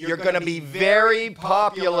 you're going to be very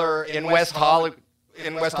popular in West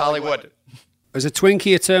Hollywood. Is a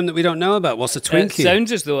Twinkie a term that we don't know about? What's a Twinkie? It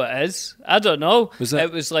sounds as though it is. I don't know.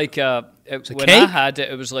 It was like when cake? I had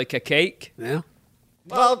it, it was like a cake. Yeah.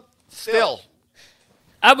 Well, still.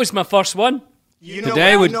 That was my first one. You know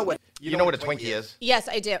what a Twinkie is? Yes,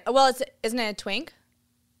 I do. Well, isn't it a twink?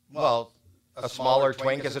 Well, a smaller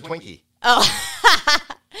twink is a Twinkie. Oh.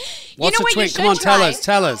 What's a twink? Come on,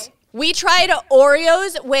 tell us. We tried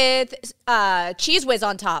Oreos with Cheese Whiz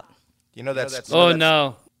on top. You know that's... Oh,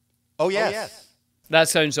 no. Oh, yes. That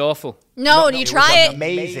sounds awful. No, you try it.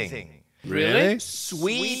 Amazing. Really?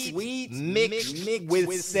 Sweet mixed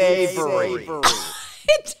with savory.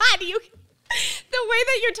 Dad, the way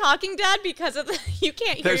that you're talking, Dad, because of you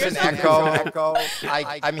can't hear There's yourself. an echo.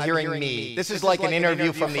 I'm hearing me. This is like an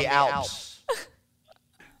interview from the Alps.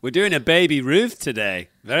 We're doing a Baby Ruth today.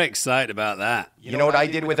 Very excited about that. You know what I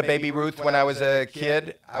did with a Baby Ruth when I was a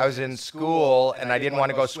kid? I was in school and I didn't want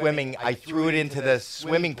to go swimming. I threw it into the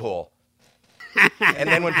swimming pool. And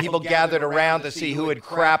then when people gathered around to see who had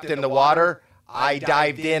crapped in the water, I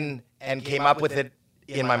dived in and came up with it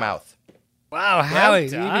in my mouth. Wow, Howie,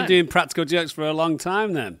 you've been doing practical jokes for a long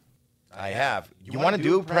time then. I have. You want to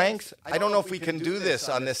do pranks? I don't know if we can do this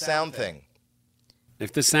on this sound thing.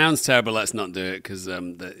 If the sound's terrible, let's not do it because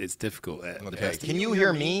it's difficult. Okay. Can you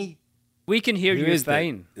hear me? We can hear Who you is that?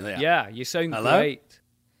 fine. Yeah. Yeah, you sound Hello? great.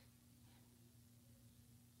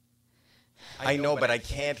 I know, but I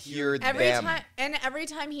can't hear Every them.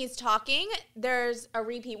 time he's talking, there's a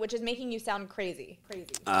repeat, which is making you sound crazy.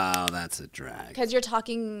 Oh, that's a drag. Because you're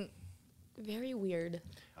talking very weird.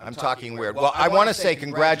 I'm talking weird. Well, I want to say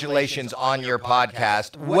congratulations on your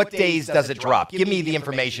podcast. What days does it drop? Give me the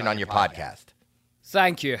information on your podcast.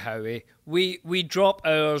 Thank you, Howie. We drop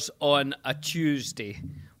ours on a Tuesday.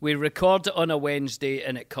 We record it on a Wednesday,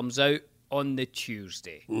 and it comes out on the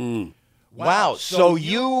Tuesday. Wow. So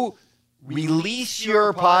you release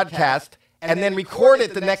your podcast and then record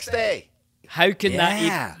it the next day. How can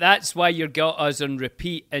that? That's why you got us on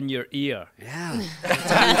repeat in your ear. Yeah.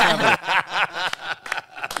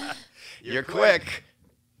 You're quick.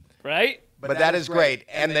 Right? But that is great.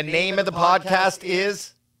 And the name of the podcast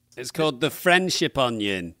is? It's called The Friendship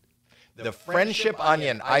Onion. The Friendship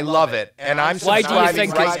Onion. I love it. And I'm Why do you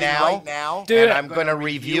subscribing think right now. Do and it. I'm going to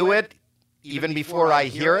review it even before I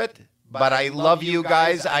hear it. But I love you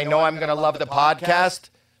guys. I know I'm going to love the podcast.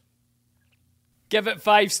 Give it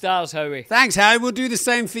 5 stars, Howie. Thanks, Howie. We'll do the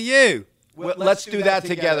same for you. Well, let's do that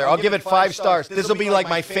together. I'll give it 5 stars. This will be like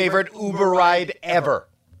my favorite Uber ride ever.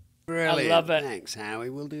 Brilliant. I love it. Thanks, Howie.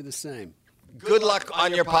 We'll do the same. Good luck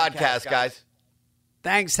on your podcast, guys.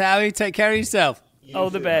 Thanks, Howie. Take care of yourself. All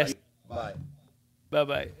the best. Bye.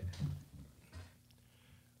 Bye-bye.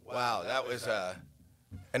 Wow, that was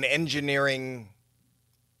an engineering...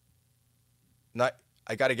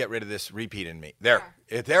 I got to get rid of this repeat in me. There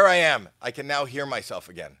I am. I can now hear myself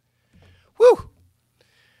again. Woo!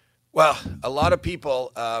 Well, a lot of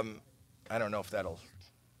people, I don't know if that'll...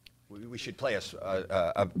 We should play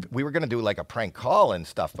we were going to do like a prank call and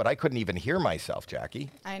stuff, but I couldn't even hear myself, Jackie.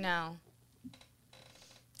 I know.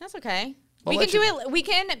 That's okay. Well, We can do it. We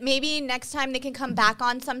can maybe next time they can come back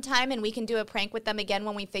on sometime and we can do a prank with them again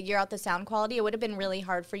when we figure out the sound quality. It would have been really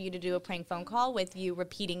hard for you to do a prank phone call with you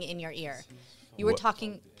repeating in your ear. You were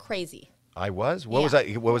talking crazy. I was? What was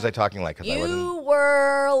I talking like? 'Cause I wasn't... You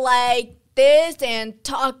were like this and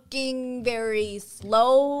talking very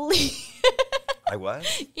slowly. I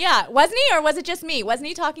was? Yeah, wasn't he, or was it just me? Wasn't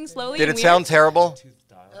he talking slowly? Did and it sound weird? terrible?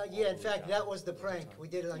 Yeah, in fact, that was the prank. We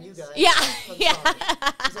did it on you guys. Yeah, I'm yeah.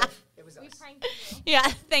 sorry. It was us. Yeah,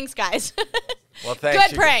 thanks, guys. Well, thanks.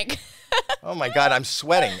 Good prank. Oh my God, I'm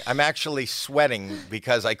sweating. I'm actually sweating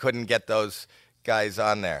because I couldn't get those guys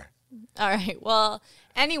on there. All right. Well,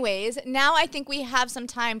 anyways, now I think we have some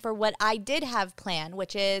time for what I did have planned,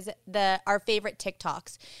 which is our favorite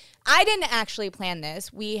TikToks. I didn't actually plan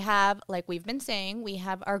this. We have, like we've been saying, we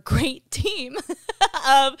have our great team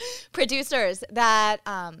of producers that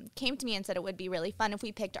came to me and said it would be really fun if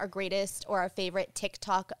we picked our greatest or our favorite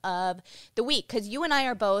TikTok of the week. Because you and I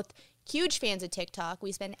are both huge fans of TikTok.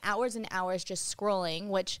 We spend hours and hours just scrolling,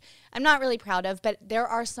 which I'm not really proud of, but there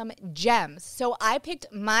are some gems. So I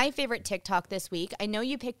picked my favorite TikTok this week. I know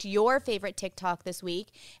you picked your favorite TikTok this week,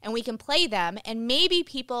 and we can play them, and maybe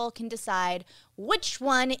people can decide which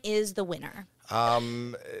one is the winner.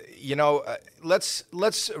 Let's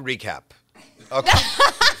recap. Okay.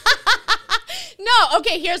 No,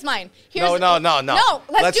 okay, here's mine. No. No,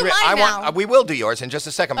 let's do mine now. We will do yours in just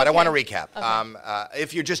a second, but I Okay. want to recap. Okay.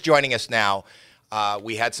 If you're just joining us now,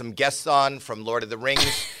 we had some guests on from Lord of the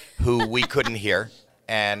Rings who we couldn't hear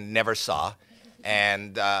and never saw.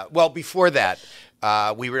 And, before that,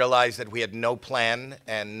 we realized that we had no plan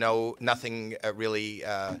and nothing really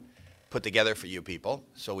put together for you people.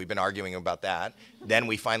 So we've been arguing about that. Then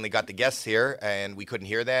we finally got the guests here, and we couldn't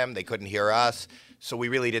hear them. They couldn't hear us. So we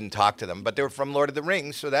really didn't talk to them. But they were from Lord of the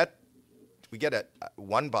Rings, so that we get a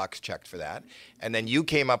one box checked for that. And then you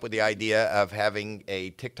came up with the idea of having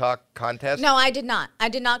a TikTok contest. No, I did not. I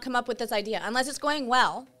did not come up with this idea. Unless it's going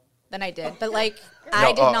well, then I did. But, I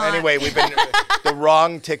did not. Anyway, we've been the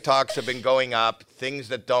wrong TikToks have been going up, things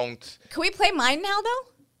that don't. Can we play mine now,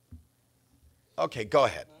 though? Okay, go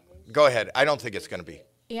ahead. Go ahead. I don't think it's going to be.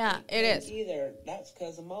 Yeah, it is. Either. That's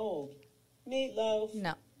because I'm old. Meatloaf.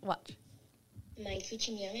 No, watch. My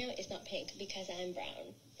coochie meow meow is not pink because I'm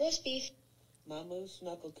brown. Roast beef. My moose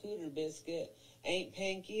knuckle cooter biscuit ain't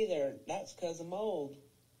pink either. That's because I'm old.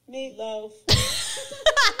 Meatloaf.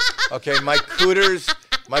 Okay, my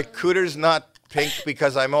cooter's not pink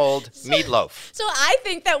because I'm old. Meatloaf. So I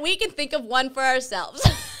think that we can think of one for ourselves.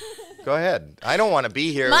 Go ahead. I don't want to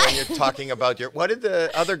be here when you're talking about what did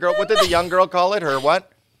the young girl call it? Her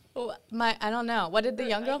what? I don't know. What did the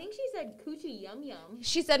young girl? I think she said coochie yum yum.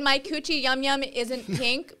 She said my coochie yum yum isn't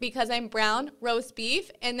pink because I'm brown, roast beef,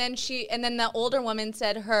 and then the older woman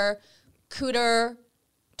said her cooter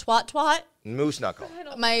twat. Moose knuckle.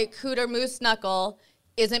 My cooter moose knuckle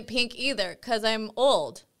isn't pink either because I'm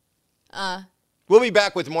old. We'll be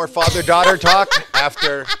back with more father-daughter talk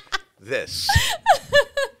after this.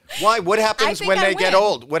 Why? What happens when they get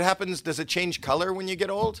old? What happens? Does it change color when you get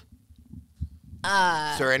old?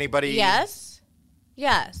 Is there anybody? Yes.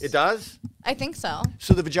 It does? I think so.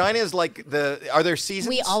 So the vagina is like are there seasons?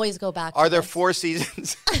 We always go back. Are there 4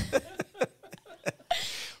 seasons?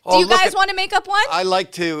 Do you guys want to make up one? I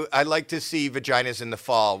like to see vaginas in the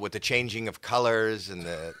fall with the changing of colors and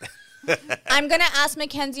the. I'm gonna ask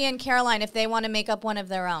Mackenzie and Caroline if they want to make up one of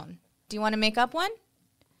their own. Do you want to make up one?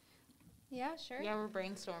 Yeah, sure. Yeah, we're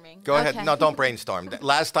brainstorming. Go ahead. No, don't brainstorm.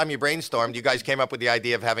 Last time you brainstormed, you guys came up with the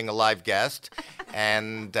idea of having a live guest,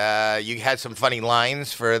 and you had some funny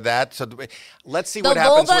lines for that. So let's see what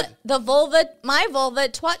happens. My vulva,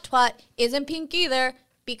 twat, isn't pink either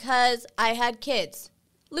because I had kids.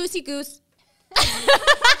 Loosey goose.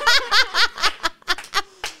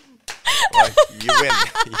 Well, you win.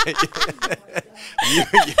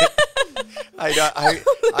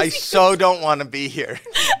 I so don't want to be here.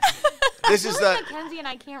 This is the. Mackenzie and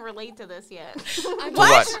I can't relate to this yet.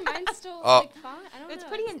 What? Mine's still fine. I don't know. It's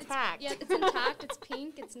pretty intact. Yeah, it's intact. It's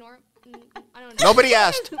pink. It's I don't know. Nobody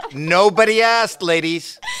asked. Nobody asked,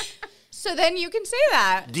 ladies. So then you can say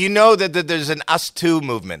that. Do you know that there's an Us Too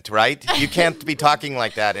movement, right? You can't be talking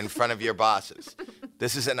like that in front of your bosses.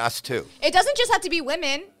 This is an Us Too. It doesn't just have to be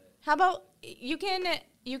women. How about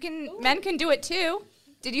men can do it too.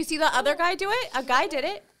 Did you see the other guy do it? A guy did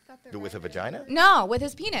it. With a vagina? No, with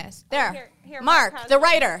his penis. There. Mark, the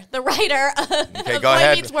writer. Okay, of go Boy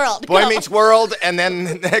ahead. Meets World. Boy Go. Meets World, and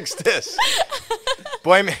then next this.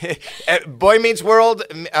 Boy Meets World,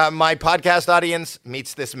 my podcast audience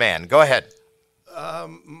meets this man. Go ahead.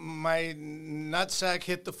 My nutsack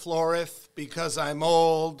hit the flooreth because I'm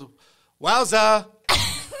old. Wowza.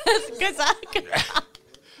 Good.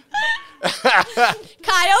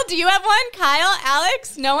 Kyle, do you have one? Kyle,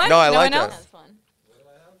 Alex, no one? No, I no like one that. else?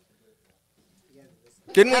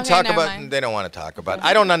 Didn't we talk never about? mind. They don't want to talk about.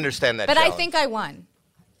 I don't understand that. But challenge. I think I won.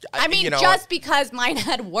 I mean, you know just what? because mine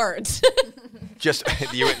had words. Just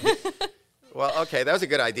you. Well, okay, that was a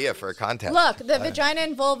good idea for a contest. Look, the vagina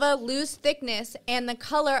and vulva lose thickness, and the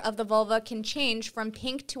color of the vulva can change from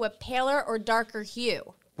pink to a paler or darker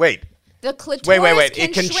hue. Wait. The clitoris Wait. Can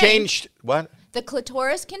It can shrink. change. What? The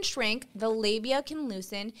clitoris can shrink, the labia can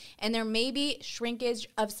loosen, and there may be shrinkage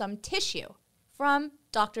of some tissue. From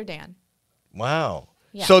Dr. Dan. Wow.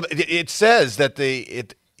 Yeah. So it says that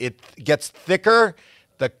it gets thicker,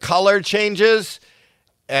 the color changes,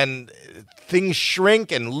 and things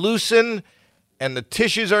shrink and loosen, and the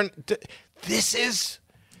tissues aren't. Does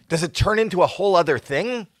it turn into a whole other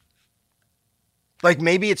thing? Like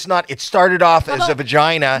maybe it's not. It started off as a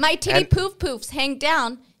vagina. My titty poofs hang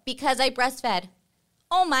down because I breastfed.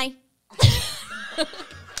 Oh my.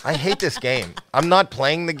 I hate this game. I'm not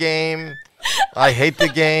playing the game. I hate the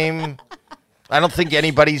game. I don't think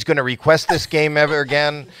anybody's going to request this game ever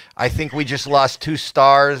again. I think we just lost 2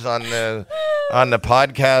 stars on the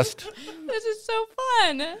podcast. This is so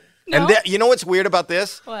fun. No? And you know what's weird about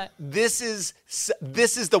this? What? This is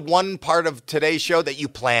the one part of today's show that you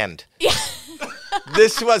planned. Yeah.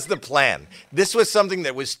 This was the plan. This was something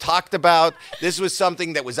that was talked about. This was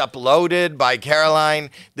something that was uploaded by Caroline.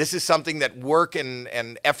 This is something that work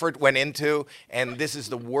and effort went into. And this is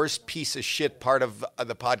the worst piece of shit part of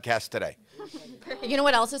the podcast today. You know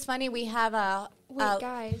what else is funny? We have Wait,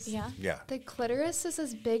 guys. Yeah. The clitoris is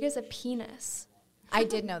as big as a penis. I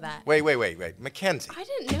did know that. Wait. Mackenzie. I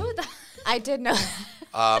didn't know that. I did know that.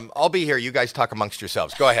 I'll be here. You guys talk amongst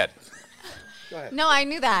yourselves. Go ahead. No, I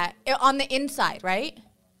knew that. On the inside, right?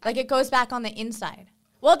 Like it goes back on the inside.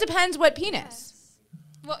 Well, it depends what penis.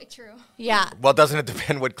 Well, true. Yeah. Well, doesn't it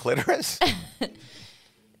depend what clitoris?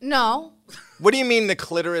 No. What do you mean the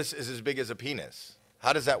clitoris is as big as a penis?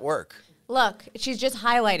 How does that work? Look, she's just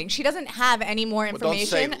highlighting. She doesn't have any more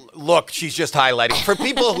information. Don't say, look, she's just highlighting. For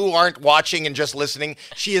people who aren't watching and just listening,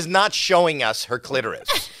 she is not showing us her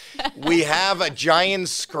clitoris. We have a giant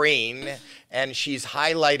screen, and she's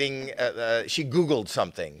highlighting. She Googled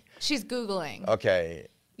something. She's Googling. Okay.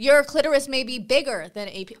 Your clitoris may be bigger than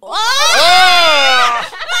a penis.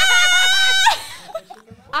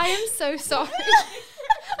 I am so sorry.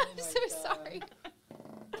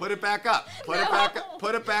 Put it back up. Put it back up.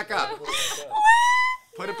 Put it back up.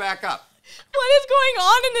 Put it back up. What is going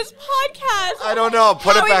on in this podcast? I don't know.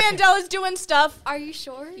 Put it Howie back. Mandel is doing stuff. Are you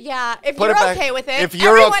sure? Yeah. If Put you're it back. okay with it, If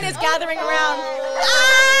you're everyone okay. is gathering around.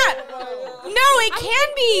 Ah! No, it can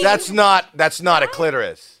be. That's not a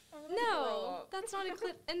clitoris. No, that's not a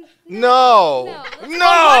clip. And No.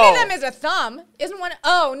 Well, one of them is a thumb. Isn't one?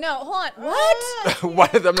 Oh no, hold on. What? One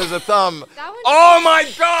of them is a thumb. That one- Oh my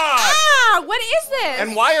God! Ah, what is this?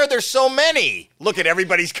 And why are there so many? Look at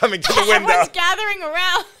everybody's coming to the window. Everyone's gathering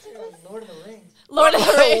around. Lord of the Rings. Lord of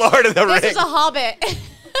the Rings. Lord of the This Rings. is a Hobbit.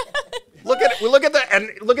 Look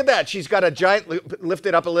at that. She's got a giant. Lift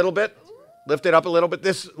it up a little bit. Lift it up a little bit.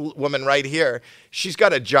 This woman right here, she's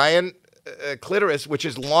got a giant clitoris, which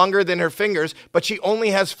is longer than her fingers, but she only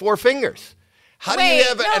has 4 fingers. How do you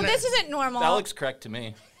have? No, this isn't normal. That looks correct to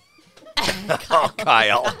me. Oh,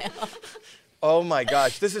 Kyle. Oh my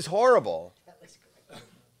gosh, this is horrible.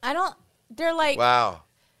 I don't. They're like. Wow.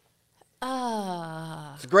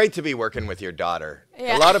 It's great to be working with your daughter.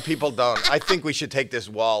 Yeah. A lot of people don't. I think we should take this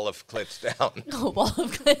wall of clits down. Wall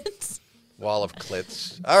of clits. Wall of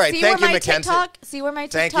clits. All right, See thank you, where my Mackenzie. See where my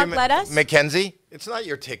Thank TikTok you, led us? Mackenzie. It's not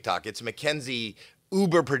your TikTok. It's Mackenzie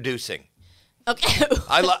Uber producing. Okay.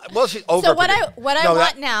 Well, she's over. So what I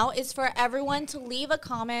want now is for everyone to leave a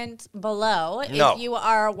comment below No. if you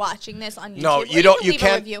are watching this on YouTube. No, or you don't. can You leave a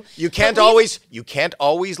can't. review. You can't But leave-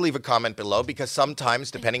 always leave a comment below because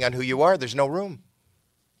sometimes, depending on who you are, there's no room.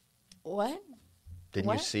 What? Didn't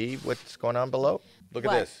What? you see what's going on below? Look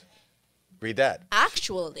What? at this. Read that.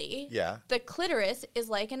 Actually, Yeah. the clitoris is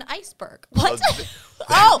like an iceberg. What?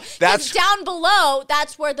 That's- that's down below.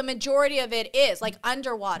 That's where the majority of it is, like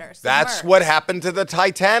underwater. That's submerged. what happened to the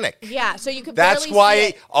Titanic. Yeah, so you could. That's barely why see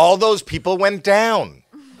it. all those people went down.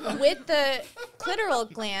 With the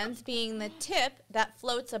clitoral glands being the tip that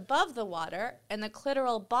floats above the water and the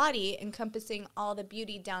clitoral body encompassing all the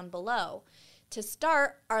beauty down below. To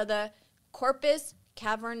start are the corpus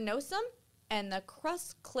cavernosum and the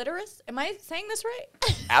crus clitoris. Am I saying this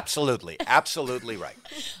right? Absolutely. Absolutely right.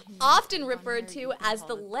 Often referred to as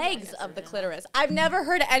the legs of the clitoris. I've never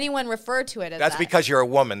heard anyone refer to it as That's that. because you're a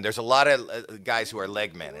woman. There's a lot of guys who are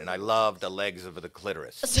leg men, and I love the legs of the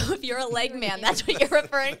clitoris. So if you're a leg man, that's what you're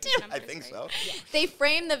referring to. I think so. They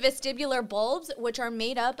frame the vestibular bulbs, which are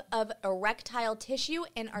made up of erectile tissue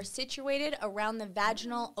and are situated around the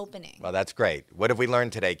vaginal opening. Well, that's great. What have we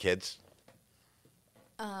learned today, kids?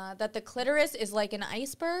 That the clitoris is like an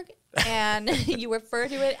iceberg, and you refer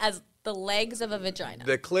to it as the legs of a vagina.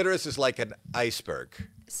 The clitoris is like an iceberg.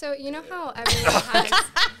 So you know how everyone has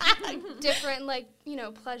different, like,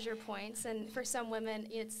 pleasure points, and for some women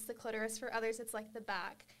it's the clitoris, for others it's like the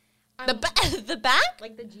back. The back?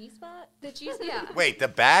 Like the G spot? The G, yeah. Wait, the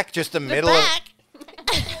back? Just the middle back.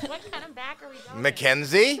 What kind of back are we of talking?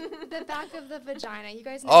 Mackenzie? The back of the vagina. You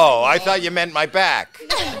guys know Oh, what I mean. thought you meant my back. You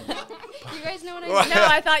guys know what I mean? No,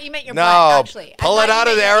 I thought you meant your No, butt, actually. pull I it thought out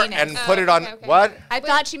you of meant there your and anus. put it on. okay. What? I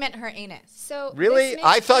thought she meant her anus. So Really? this makes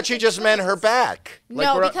I thought you perfect just meant her sense. back.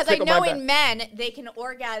 No, Like, because I tickle my know back. in men, they can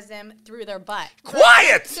orgasm through their butt.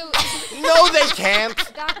 Quiet! So No, they can't.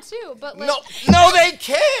 that too, but like No, they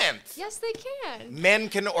can't. yes, they can. Men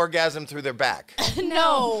can orgasm through their back.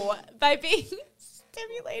 No, by being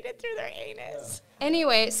stimulated through their anus.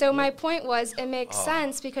 Anyway, so my point was, it makes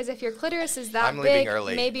sense because if your clitoris is that I'm leaving big,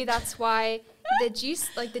 early. maybe that's why the G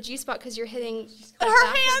spot, because you're hitting. the Her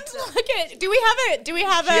back of hands. the- Look at. Do we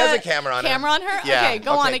have She has a camera on her. Camera on her. Yeah. Okay,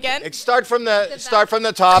 go on again. Start from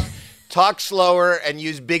the top. Talk slower and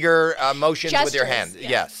use bigger motions with your Gestures, hands. yeah.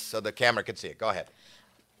 Yes, so the camera can see it. Go ahead.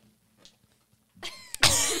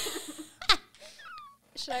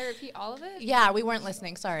 Should I repeat all of it? Yeah, we weren't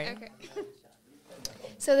listening. Sorry. Okay.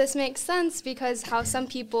 So this makes sense because how some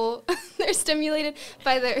people they're stimulated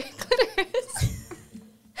by their clitoris,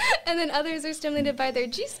 and then others are stimulated by their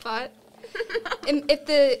G spot. And if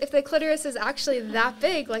the clitoris is actually that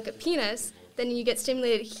big, like a penis, then you get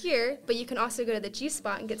stimulated here, but you can also go to the G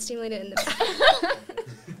spot and get stimulated in the back.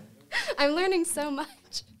 I'm learning so much.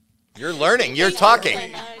 You're learning. You're talking.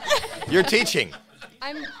 You're teaching.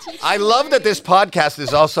 I'm teaching. I love that this podcast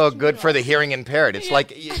is also good for the hearing impaired. It's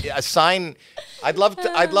like a sign. I'd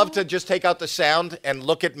love to just take out the sound and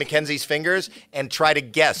look at Mackenzie's fingers and try to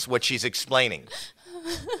guess what she's explaining.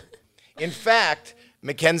 In fact,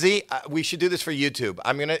 Mackenzie, we should do this for YouTube.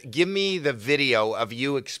 Give me the video of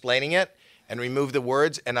you explaining it and remove the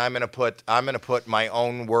words, and I'm gonna put my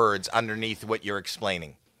own words underneath what you're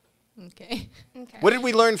explaining. Okay. What did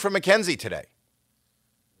we learn from Mackenzie today?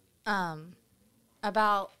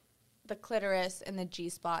 About the clitoris and the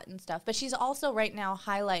G-spot and stuff. But she's also right now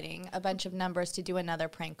highlighting a bunch of numbers to do another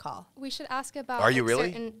prank call. We should ask about. Are you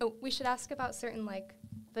really? We should ask about certain like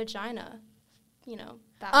vagina,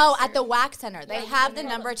 at the wax center. They have the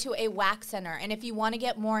number to a wax center. And if you want to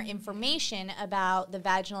get more information about the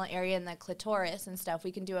vaginal area and the clitoris and stuff,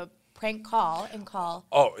 we can do a prank call and call.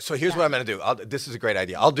 Oh, so here's what I'm going to do. This is a great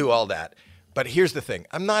idea. I'll do all that. But here's the thing.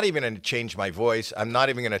 I'm not even going to change my voice. I'm not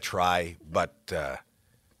even going to try, but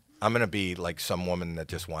I'm going to be like some woman that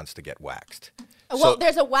just wants to get waxed. Well,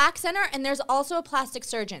 there's a wax center and there's also a plastic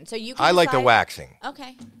surgeon. So you can I like the decide- waxing.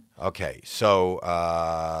 Okay. Okay, so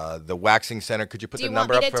the waxing center, could you put the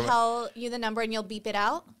number up Do you for want me to tell you the number and you'll beep it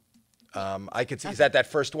out? I could see. Is that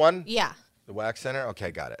first one? Yeah. The wax center?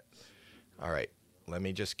 Okay, got it. All right, let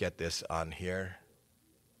me just get this on here.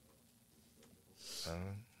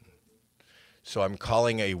 So I'm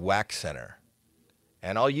calling a wax center,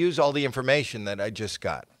 and I'll use all the information that I just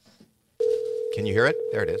got. Can you hear it?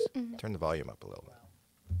 There it is. Mm-hmm. Turn the volume up a little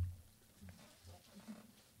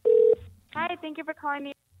bit. Hi, thank you for calling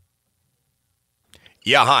me.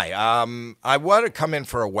 Yeah, hi. I want to come in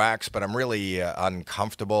for a wax, but I'm really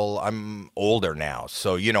uncomfortable. I'm older now,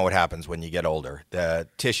 so you know what happens when you get older. The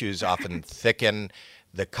tissues often thicken,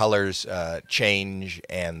 the colors change,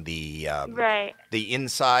 and the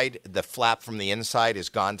inside, the flap from the inside is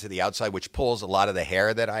gone to the outside, which pulls a lot of the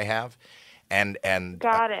hair that I have. And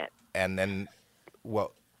Got it. And then,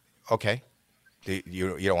 well, okay.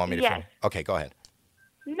 You don't want me to? Yes. Okay, go ahead.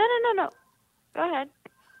 No. Go ahead.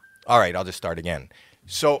 All right, I'll just start again.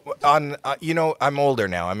 So I'm older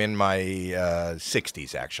now. I'm in my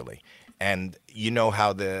 60s actually, and you know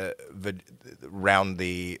how around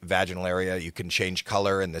the vaginal area you can change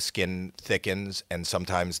color and the skin thickens, and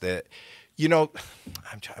sometimes I'm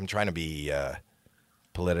trying to be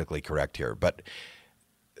politically correct here, but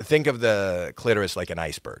think of the clitoris like an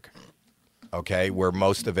iceberg, okay, where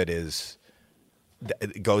most of it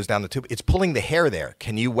goes down the tube. It's pulling the hair there.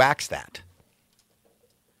 Can you wax that?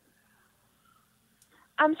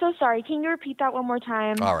 I'm so sorry. Can you repeat that one more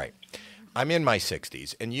time? All right. I'm in my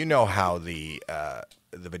 60s, and you know how the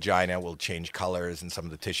vagina will change colors and some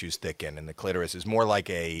of the tissues thicken, and the clitoris is more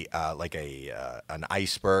like an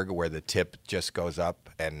iceberg where the tip just goes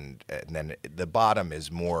up, and then the bottom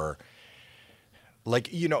is more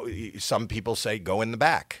like, some people say go in the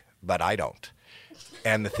back, but I don't.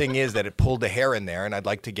 And the thing is that it pulled the hair in there, and I'd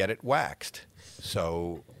like to get it waxed.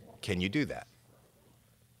 So can you do that?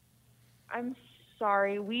 I'm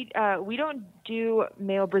sorry. We don't do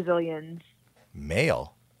male Brazilians.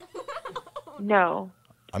 Male? No.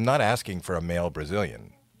 I'm not asking for a male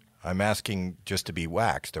Brazilian. I'm asking just to be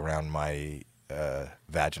waxed around my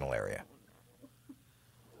vaginal area.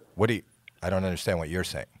 I don't understand what you're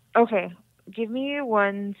saying. Okay. Give me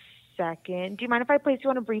 1 second. Do you mind if I place you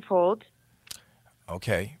on a brief hold?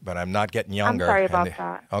 Okay, but I'm not getting younger. I'm sorry about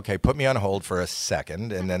that. Okay, put me on hold for a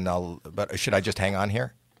second, and then but should I just hang on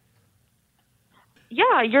here?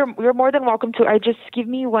 Yeah, you're more than welcome to. Just give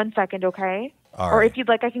me 1 second, okay? All or right. if you'd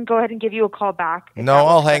like, I can go ahead and give you a call back. No,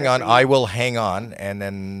 I'll hang on. I will hang on, and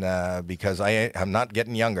then because I'm not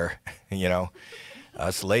getting younger,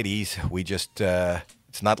 us ladies, we just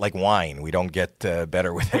it's not like wine. We don't get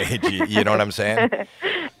better with age. You know what I'm saying?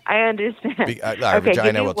 I understand. Our okay,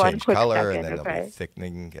 vagina will one change quick color, second, and then okay? it'll be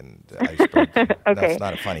thickening and iceberg. Okay. That's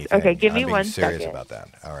not a funny thing. Okay, give me I'm being 1 serious second. about that.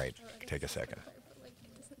 All right, take a second.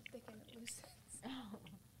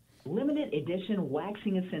 Limited edition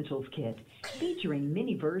waxing essentials kit featuring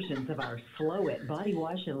mini versions of our Slow It body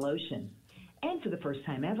wash and lotion. And for the first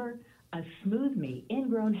time ever, a Smooth Me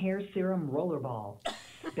ingrown hair serum roller ball.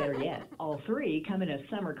 Better yet, all three come in a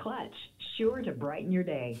summer clutch, sure to brighten your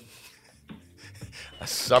day. A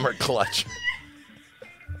summer clutch.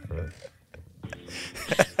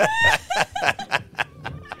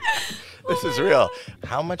 This is real.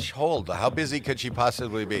 How busy could she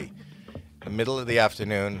possibly be? The middle of the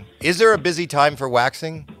afternoon. Is there a busy time for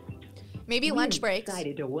waxing? Maybe lunch breaks. We're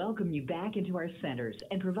excited to welcome you back into our centers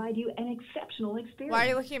and provide you an exceptional experience. Why are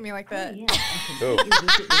you looking at me like that? Who?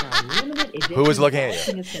 Who was looking at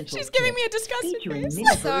you? She's giving me a disgusted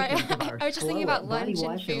face. Sorry, I was just thinking about lunch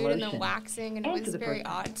and food and then waxing, and it was very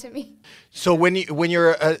odd to me. So when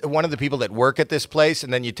you're one of the people that work at this place,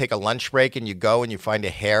 and then you take a lunch break and you go and you find a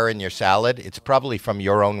hair in your salad, it's probably from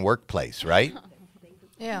your own workplace, right?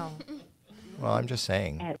 Ew. Well, I'm just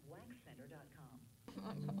saying.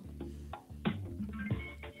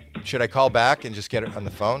 Should I call back and just get it on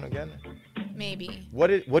the phone again? Maybe.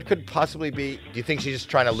 What could possibly be? Do you think she's just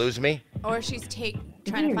trying to lose me? Or she's trying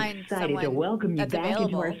to find excited someone to welcome you that's back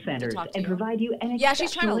into our available centers to talk to and you. provide you an Yeah,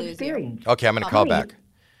 she's trying to exceptional lose you. experience. Okay, I'm going to call back.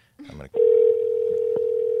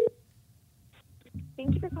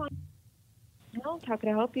 Thank you for calling. No, how can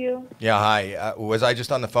I help you? Yeah, hi. Was I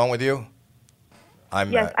just on the phone with you?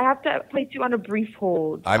 Yes, I have to place you on a brief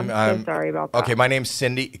hold. I'm so sorry about that. Okay, my name's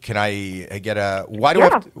Cindy. Can I get a? Why do I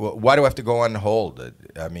have to go on hold?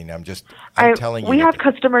 I mean, I'm telling you. We have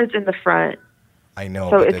customers in the front. I know,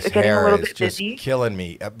 so but it's this getting a hair little is bit just busy. killing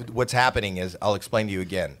me. What's happening is, I'll explain to you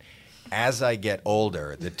again. As I get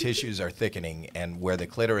older, the tissues are thickening, and where the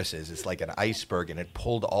clitoris is, it's like an iceberg, and it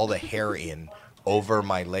pulled all the hair in over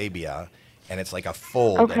my labia, and it's like a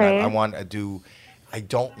fold. Okay. And I want to do. I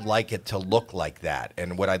don't like it to look like that.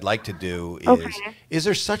 And what I'd like to do is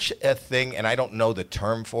there such a thing, and I don't know the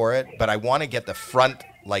term for it, but I want to get the front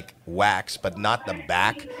like wax, but not the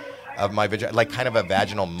back of my vagina, like kind of a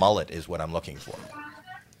vaginal mullet is what I'm looking for.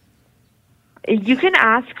 You can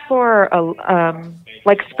ask for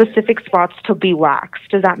like specific spots to be waxed.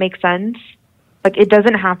 Does that make sense? Like it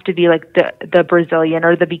doesn't have to be like the Brazilian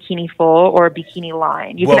or the bikini full or bikini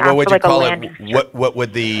line. You can ask for like a landing strip. What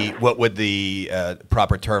would the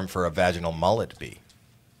proper term for a vaginal mullet be?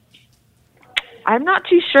 I'm not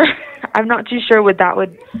too sure. I'm not too sure what that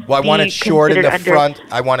would. Well, I want it short in the under. front.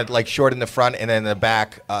 I want it like short in the front, and then in the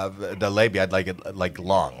back of the labia, I'd like it like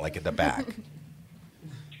long, like at the back.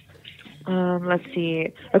 Let's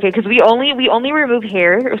see. Okay, because we only remove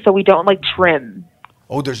hair, so we don't like trim.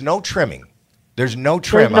 Oh, there's no trimming. There's no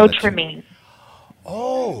trim. There's no trimming.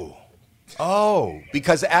 Oh,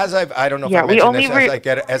 because I don't know if Yeah, I we mentioned only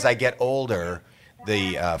this, as I get older,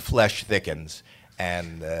 the flesh thickens,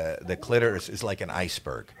 and the clitoris is like an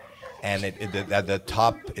iceberg, and the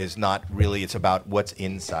top is not really. It's about what's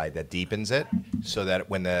inside that deepens it, so that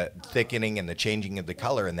when the thickening and the changing of the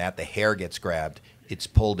color and that the hair gets grabbed, it's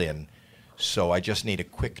pulled in. So I just need a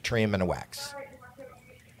quick trim and a wax.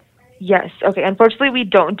 Yes. Okay. Unfortunately, we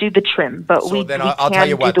don't do the trim, but we I'll can tell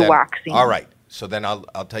you what, do the then. waxing. All right. So then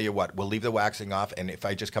I'll tell you what. We'll leave the waxing off, and if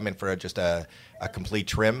I just come in for just a complete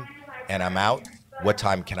trim, and I'm out, what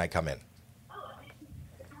time can I come in?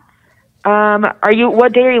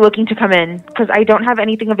 What day are you looking to come in? Because I don't have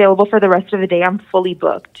anything available for the rest of the day. I'm fully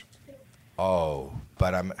booked. Oh,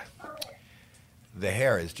 but the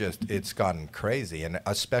hair is it's gone crazy, and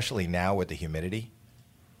especially now with the humidity.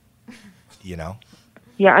 You know.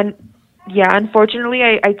 Yeah, unfortunately,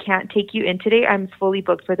 I can't take you in today. I'm fully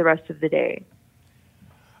booked for the rest of the day.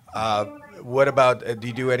 What about, do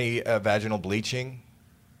you do any vaginal bleaching?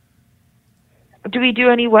 Do we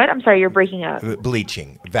do any what? I'm sorry, you're breaking up.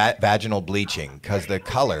 Bleaching, vaginal bleaching, because the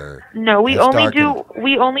color. No, we has only darkened.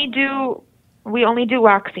 we only do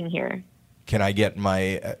waxing here. Can I get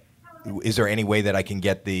my? Is there any way that I can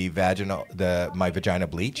get my vagina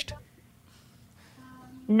bleached?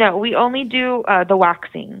 No, we only do the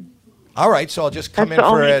waxing. All right, so I'll just come in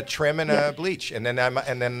for a trim and a bleach, and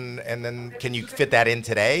then can you fit that in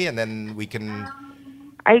today, and then we can.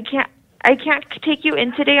 I can't take you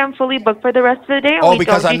in today. I'm fully booked for the rest of the day. Oh,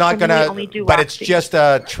 because I'm not gonna. But waxing. it's just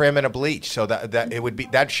a trim and a bleach, so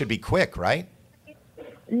that should be quick, right?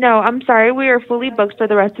 No, I'm sorry. We are fully booked for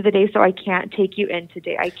the rest of the day, so I can't take you in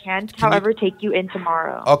today. I can, however, take you in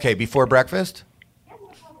tomorrow. Okay, before breakfast?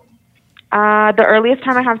 The earliest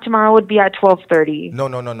time I have tomorrow would be at 12:30.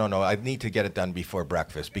 No. I need to get it done before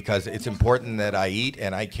breakfast because it's important that I eat,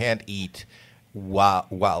 and I can't eat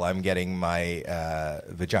while I'm getting my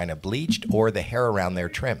vagina bleached or the hair around there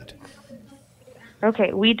trimmed.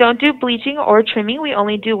 Okay, we don't do bleaching or trimming. We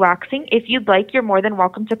only do waxing. If you'd like, you're more than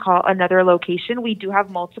welcome to call another location. We do have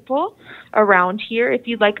multiple around here. If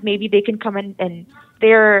you'd like, maybe they can come in and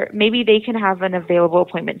maybe they can have an available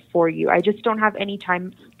appointment for you. I just don't have any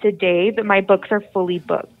time today, but my books are fully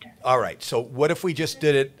booked. All right, so what if we just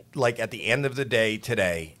did it like at the end of the day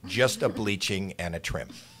today, just a bleaching and a trim?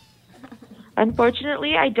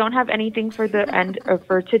 Unfortunately, I don't have anything for the end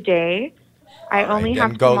for today. I only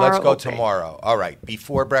have tomorrow. Let's go open. tomorrow. All right,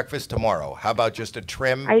 before breakfast tomorrow. How about just a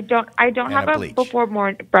trim? I don't have a bleach? before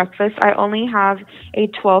breakfast. I only have a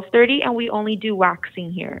 12:30, and we only do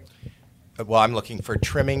waxing here. Well, I'm looking for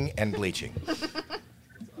trimming and bleaching.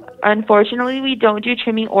 Unfortunately, we don't do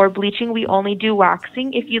trimming or bleaching. We only do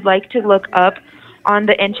waxing. If you'd like to look up on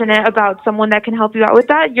the internet about someone that can help you out with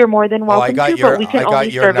that, you're more than welcome to. But we can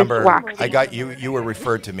only service waxing. I got you. You were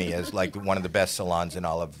referred to me as like one of the best salons in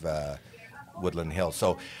all of Woodland Hills.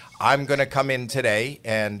 So I'm going to come in today,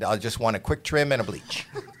 and I'll just want a quick trim and a bleach.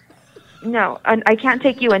 No, I can't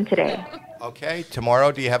take you in today. Okay.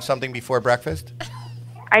 Tomorrow, do you have something before breakfast?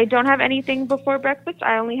 I don't have anything before breakfast.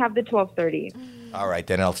 I only have the 12:30. All right,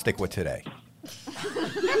 then I'll stick with today.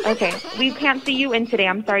 Okay. We can't see you in today.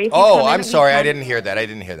 I'm sorry. I'm sorry. I didn't hear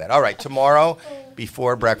that. All right, tomorrow,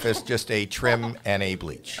 before breakfast, just a trim and a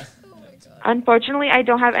bleach. Unfortunately, I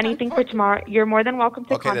don't have anything for tomorrow. You're more than welcome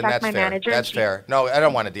to Okay, then contact that's my fair. manager. That's fair. No, I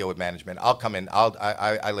don't want to deal with management. I'll come in.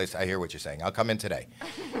 I listen. I hear what you're saying. I'll come in today,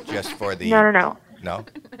 just for the. No. No.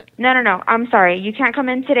 No. I'm sorry. You can't come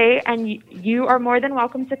in today, and you are more than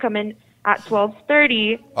welcome to come in at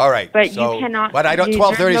 12:30. All right. But so, you cannot. But I don't.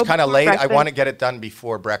 12:30 is kind of late. breakfast. I want to get it done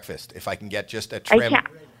before breakfast. If I can get just a trim. I can't.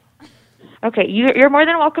 Okay, you're more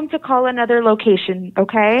than welcome to call another location.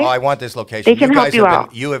 Okay. Oh, I want this location. They can you help guys you have out.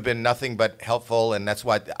 Been, you have been nothing but helpful, and that's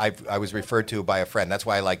why I was referred to by a friend. That's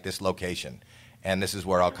why I like this location, and this is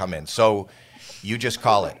where I'll come in. So, you just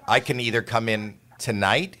call it. I can either come in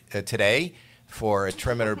tonight, today, for a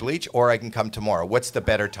trim or bleach, or I can come tomorrow. What's the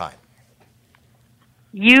better time?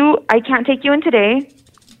 I can't take you in today.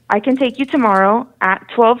 I can take you tomorrow at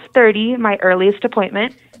 12:30, my earliest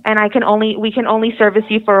appointment, and we can only service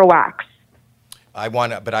you for a wax. I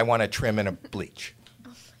want a trim and a bleach.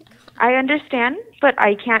 I understand, but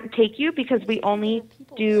I can't take you because we only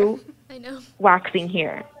do waxing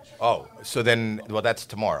here. Oh, so then, well, that's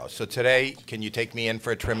tomorrow. So today, can you take me in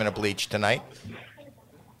for a trim and a bleach tonight?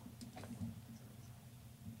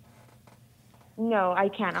 No, I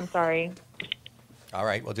can't. I'm sorry. All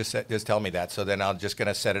right, well, just tell me that. So then I'm just going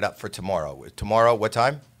to set it up for tomorrow. Tomorrow, what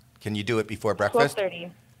time? Can you do it before breakfast?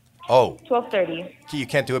 12:30. Oh. 12:30. You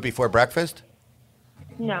can't do it before breakfast?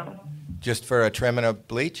 No. Just for a trim and a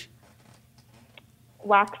bleach?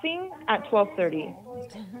 Waxing at 12:30.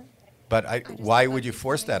 But why would you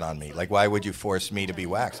force that on me? Like, why would you force me to be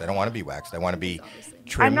waxed? I don't want to be waxed. I want to be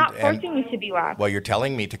trimmed. I'm not forcing you to be waxed. Well, you're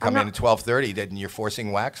telling me to come in at 12:30, then you're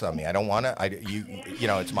forcing wax on me. I don't want to. You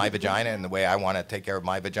know, it's my vagina, and the way I want to take care of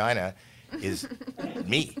my vagina is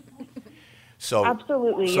me. So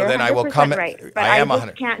absolutely, so you're then 100% I will come. right. But I am just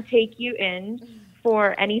 100. can't take you in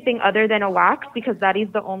for anything other than a wax because that's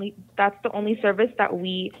the only service that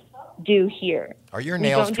we do here. Are your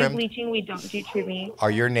nails trimmed? We don't do bleaching. We don't do trimming.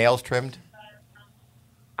 Are your nails trimmed?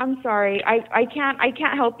 I'm sorry. I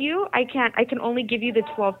can't help you. I can only give you the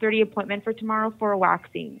 12:30 appointment for tomorrow for a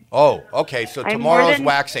waxing. Oh, okay. So I'm tomorrow's more than-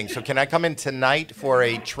 waxing. So can I come in tonight for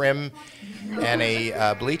a trim and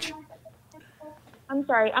a bleach? I'm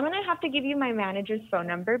sorry. I'm gonna have to give you my manager's phone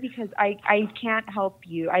number because I can't help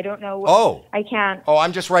you. I don't know. What, Oh. I can't. Oh,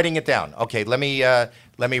 I'm just writing it down. Okay, let me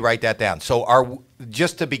write that down. So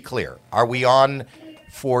just to be clear, are we on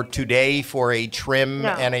for today for a trim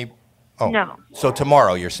No. and a? Oh, No. So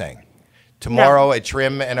tomorrow you're saying? Tomorrow a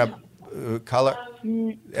trim and a color,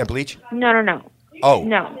 a bleach? No. Oh.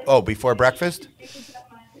 No. Oh, before breakfast?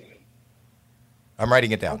 I'm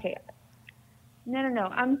writing it down. Okay. No.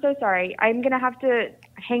 I'm so sorry. I'm going to have to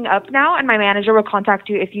hang up now, and my manager will contact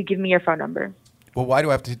you if you give me your phone number. Well, why do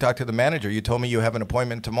I have to talk to the manager? You told me you have an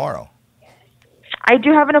appointment tomorrow. I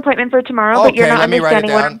do have an appointment for tomorrow, but you're Okay, not let me write it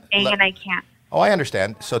understanding what down. I'm saying, and I can't. Oh, I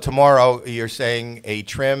understand. So tomorrow you're saying a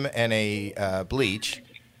trim and a bleach.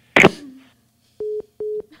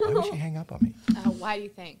 Why would she hang up on me? Why do you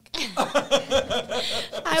think?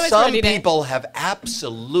 I was Some ready to. people have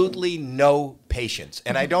absolutely no patience,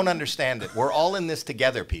 and I don't understand it. We're all in this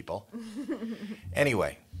together, people.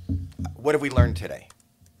 Anyway, what have we learned today?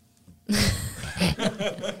 I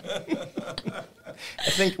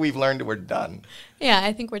think we've learned we're done. Yeah,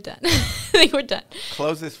 I think we're done. I think we're done.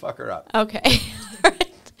 Close this fucker up. Okay. All right.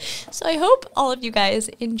 So I hope all of you guys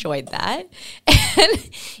enjoyed that. And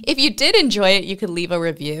if you did enjoy it, you could leave a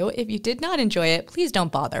review. If you did not enjoy it, please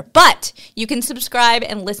don't bother. But you can subscribe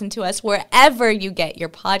and listen to us wherever you get your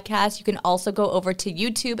podcasts. You can also go over to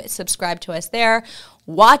YouTube, subscribe to us there.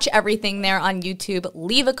 Watch everything there on YouTube.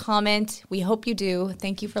 Leave a comment. We hope you do.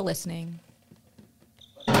 Thank you for listening.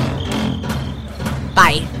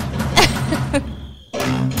 Bye.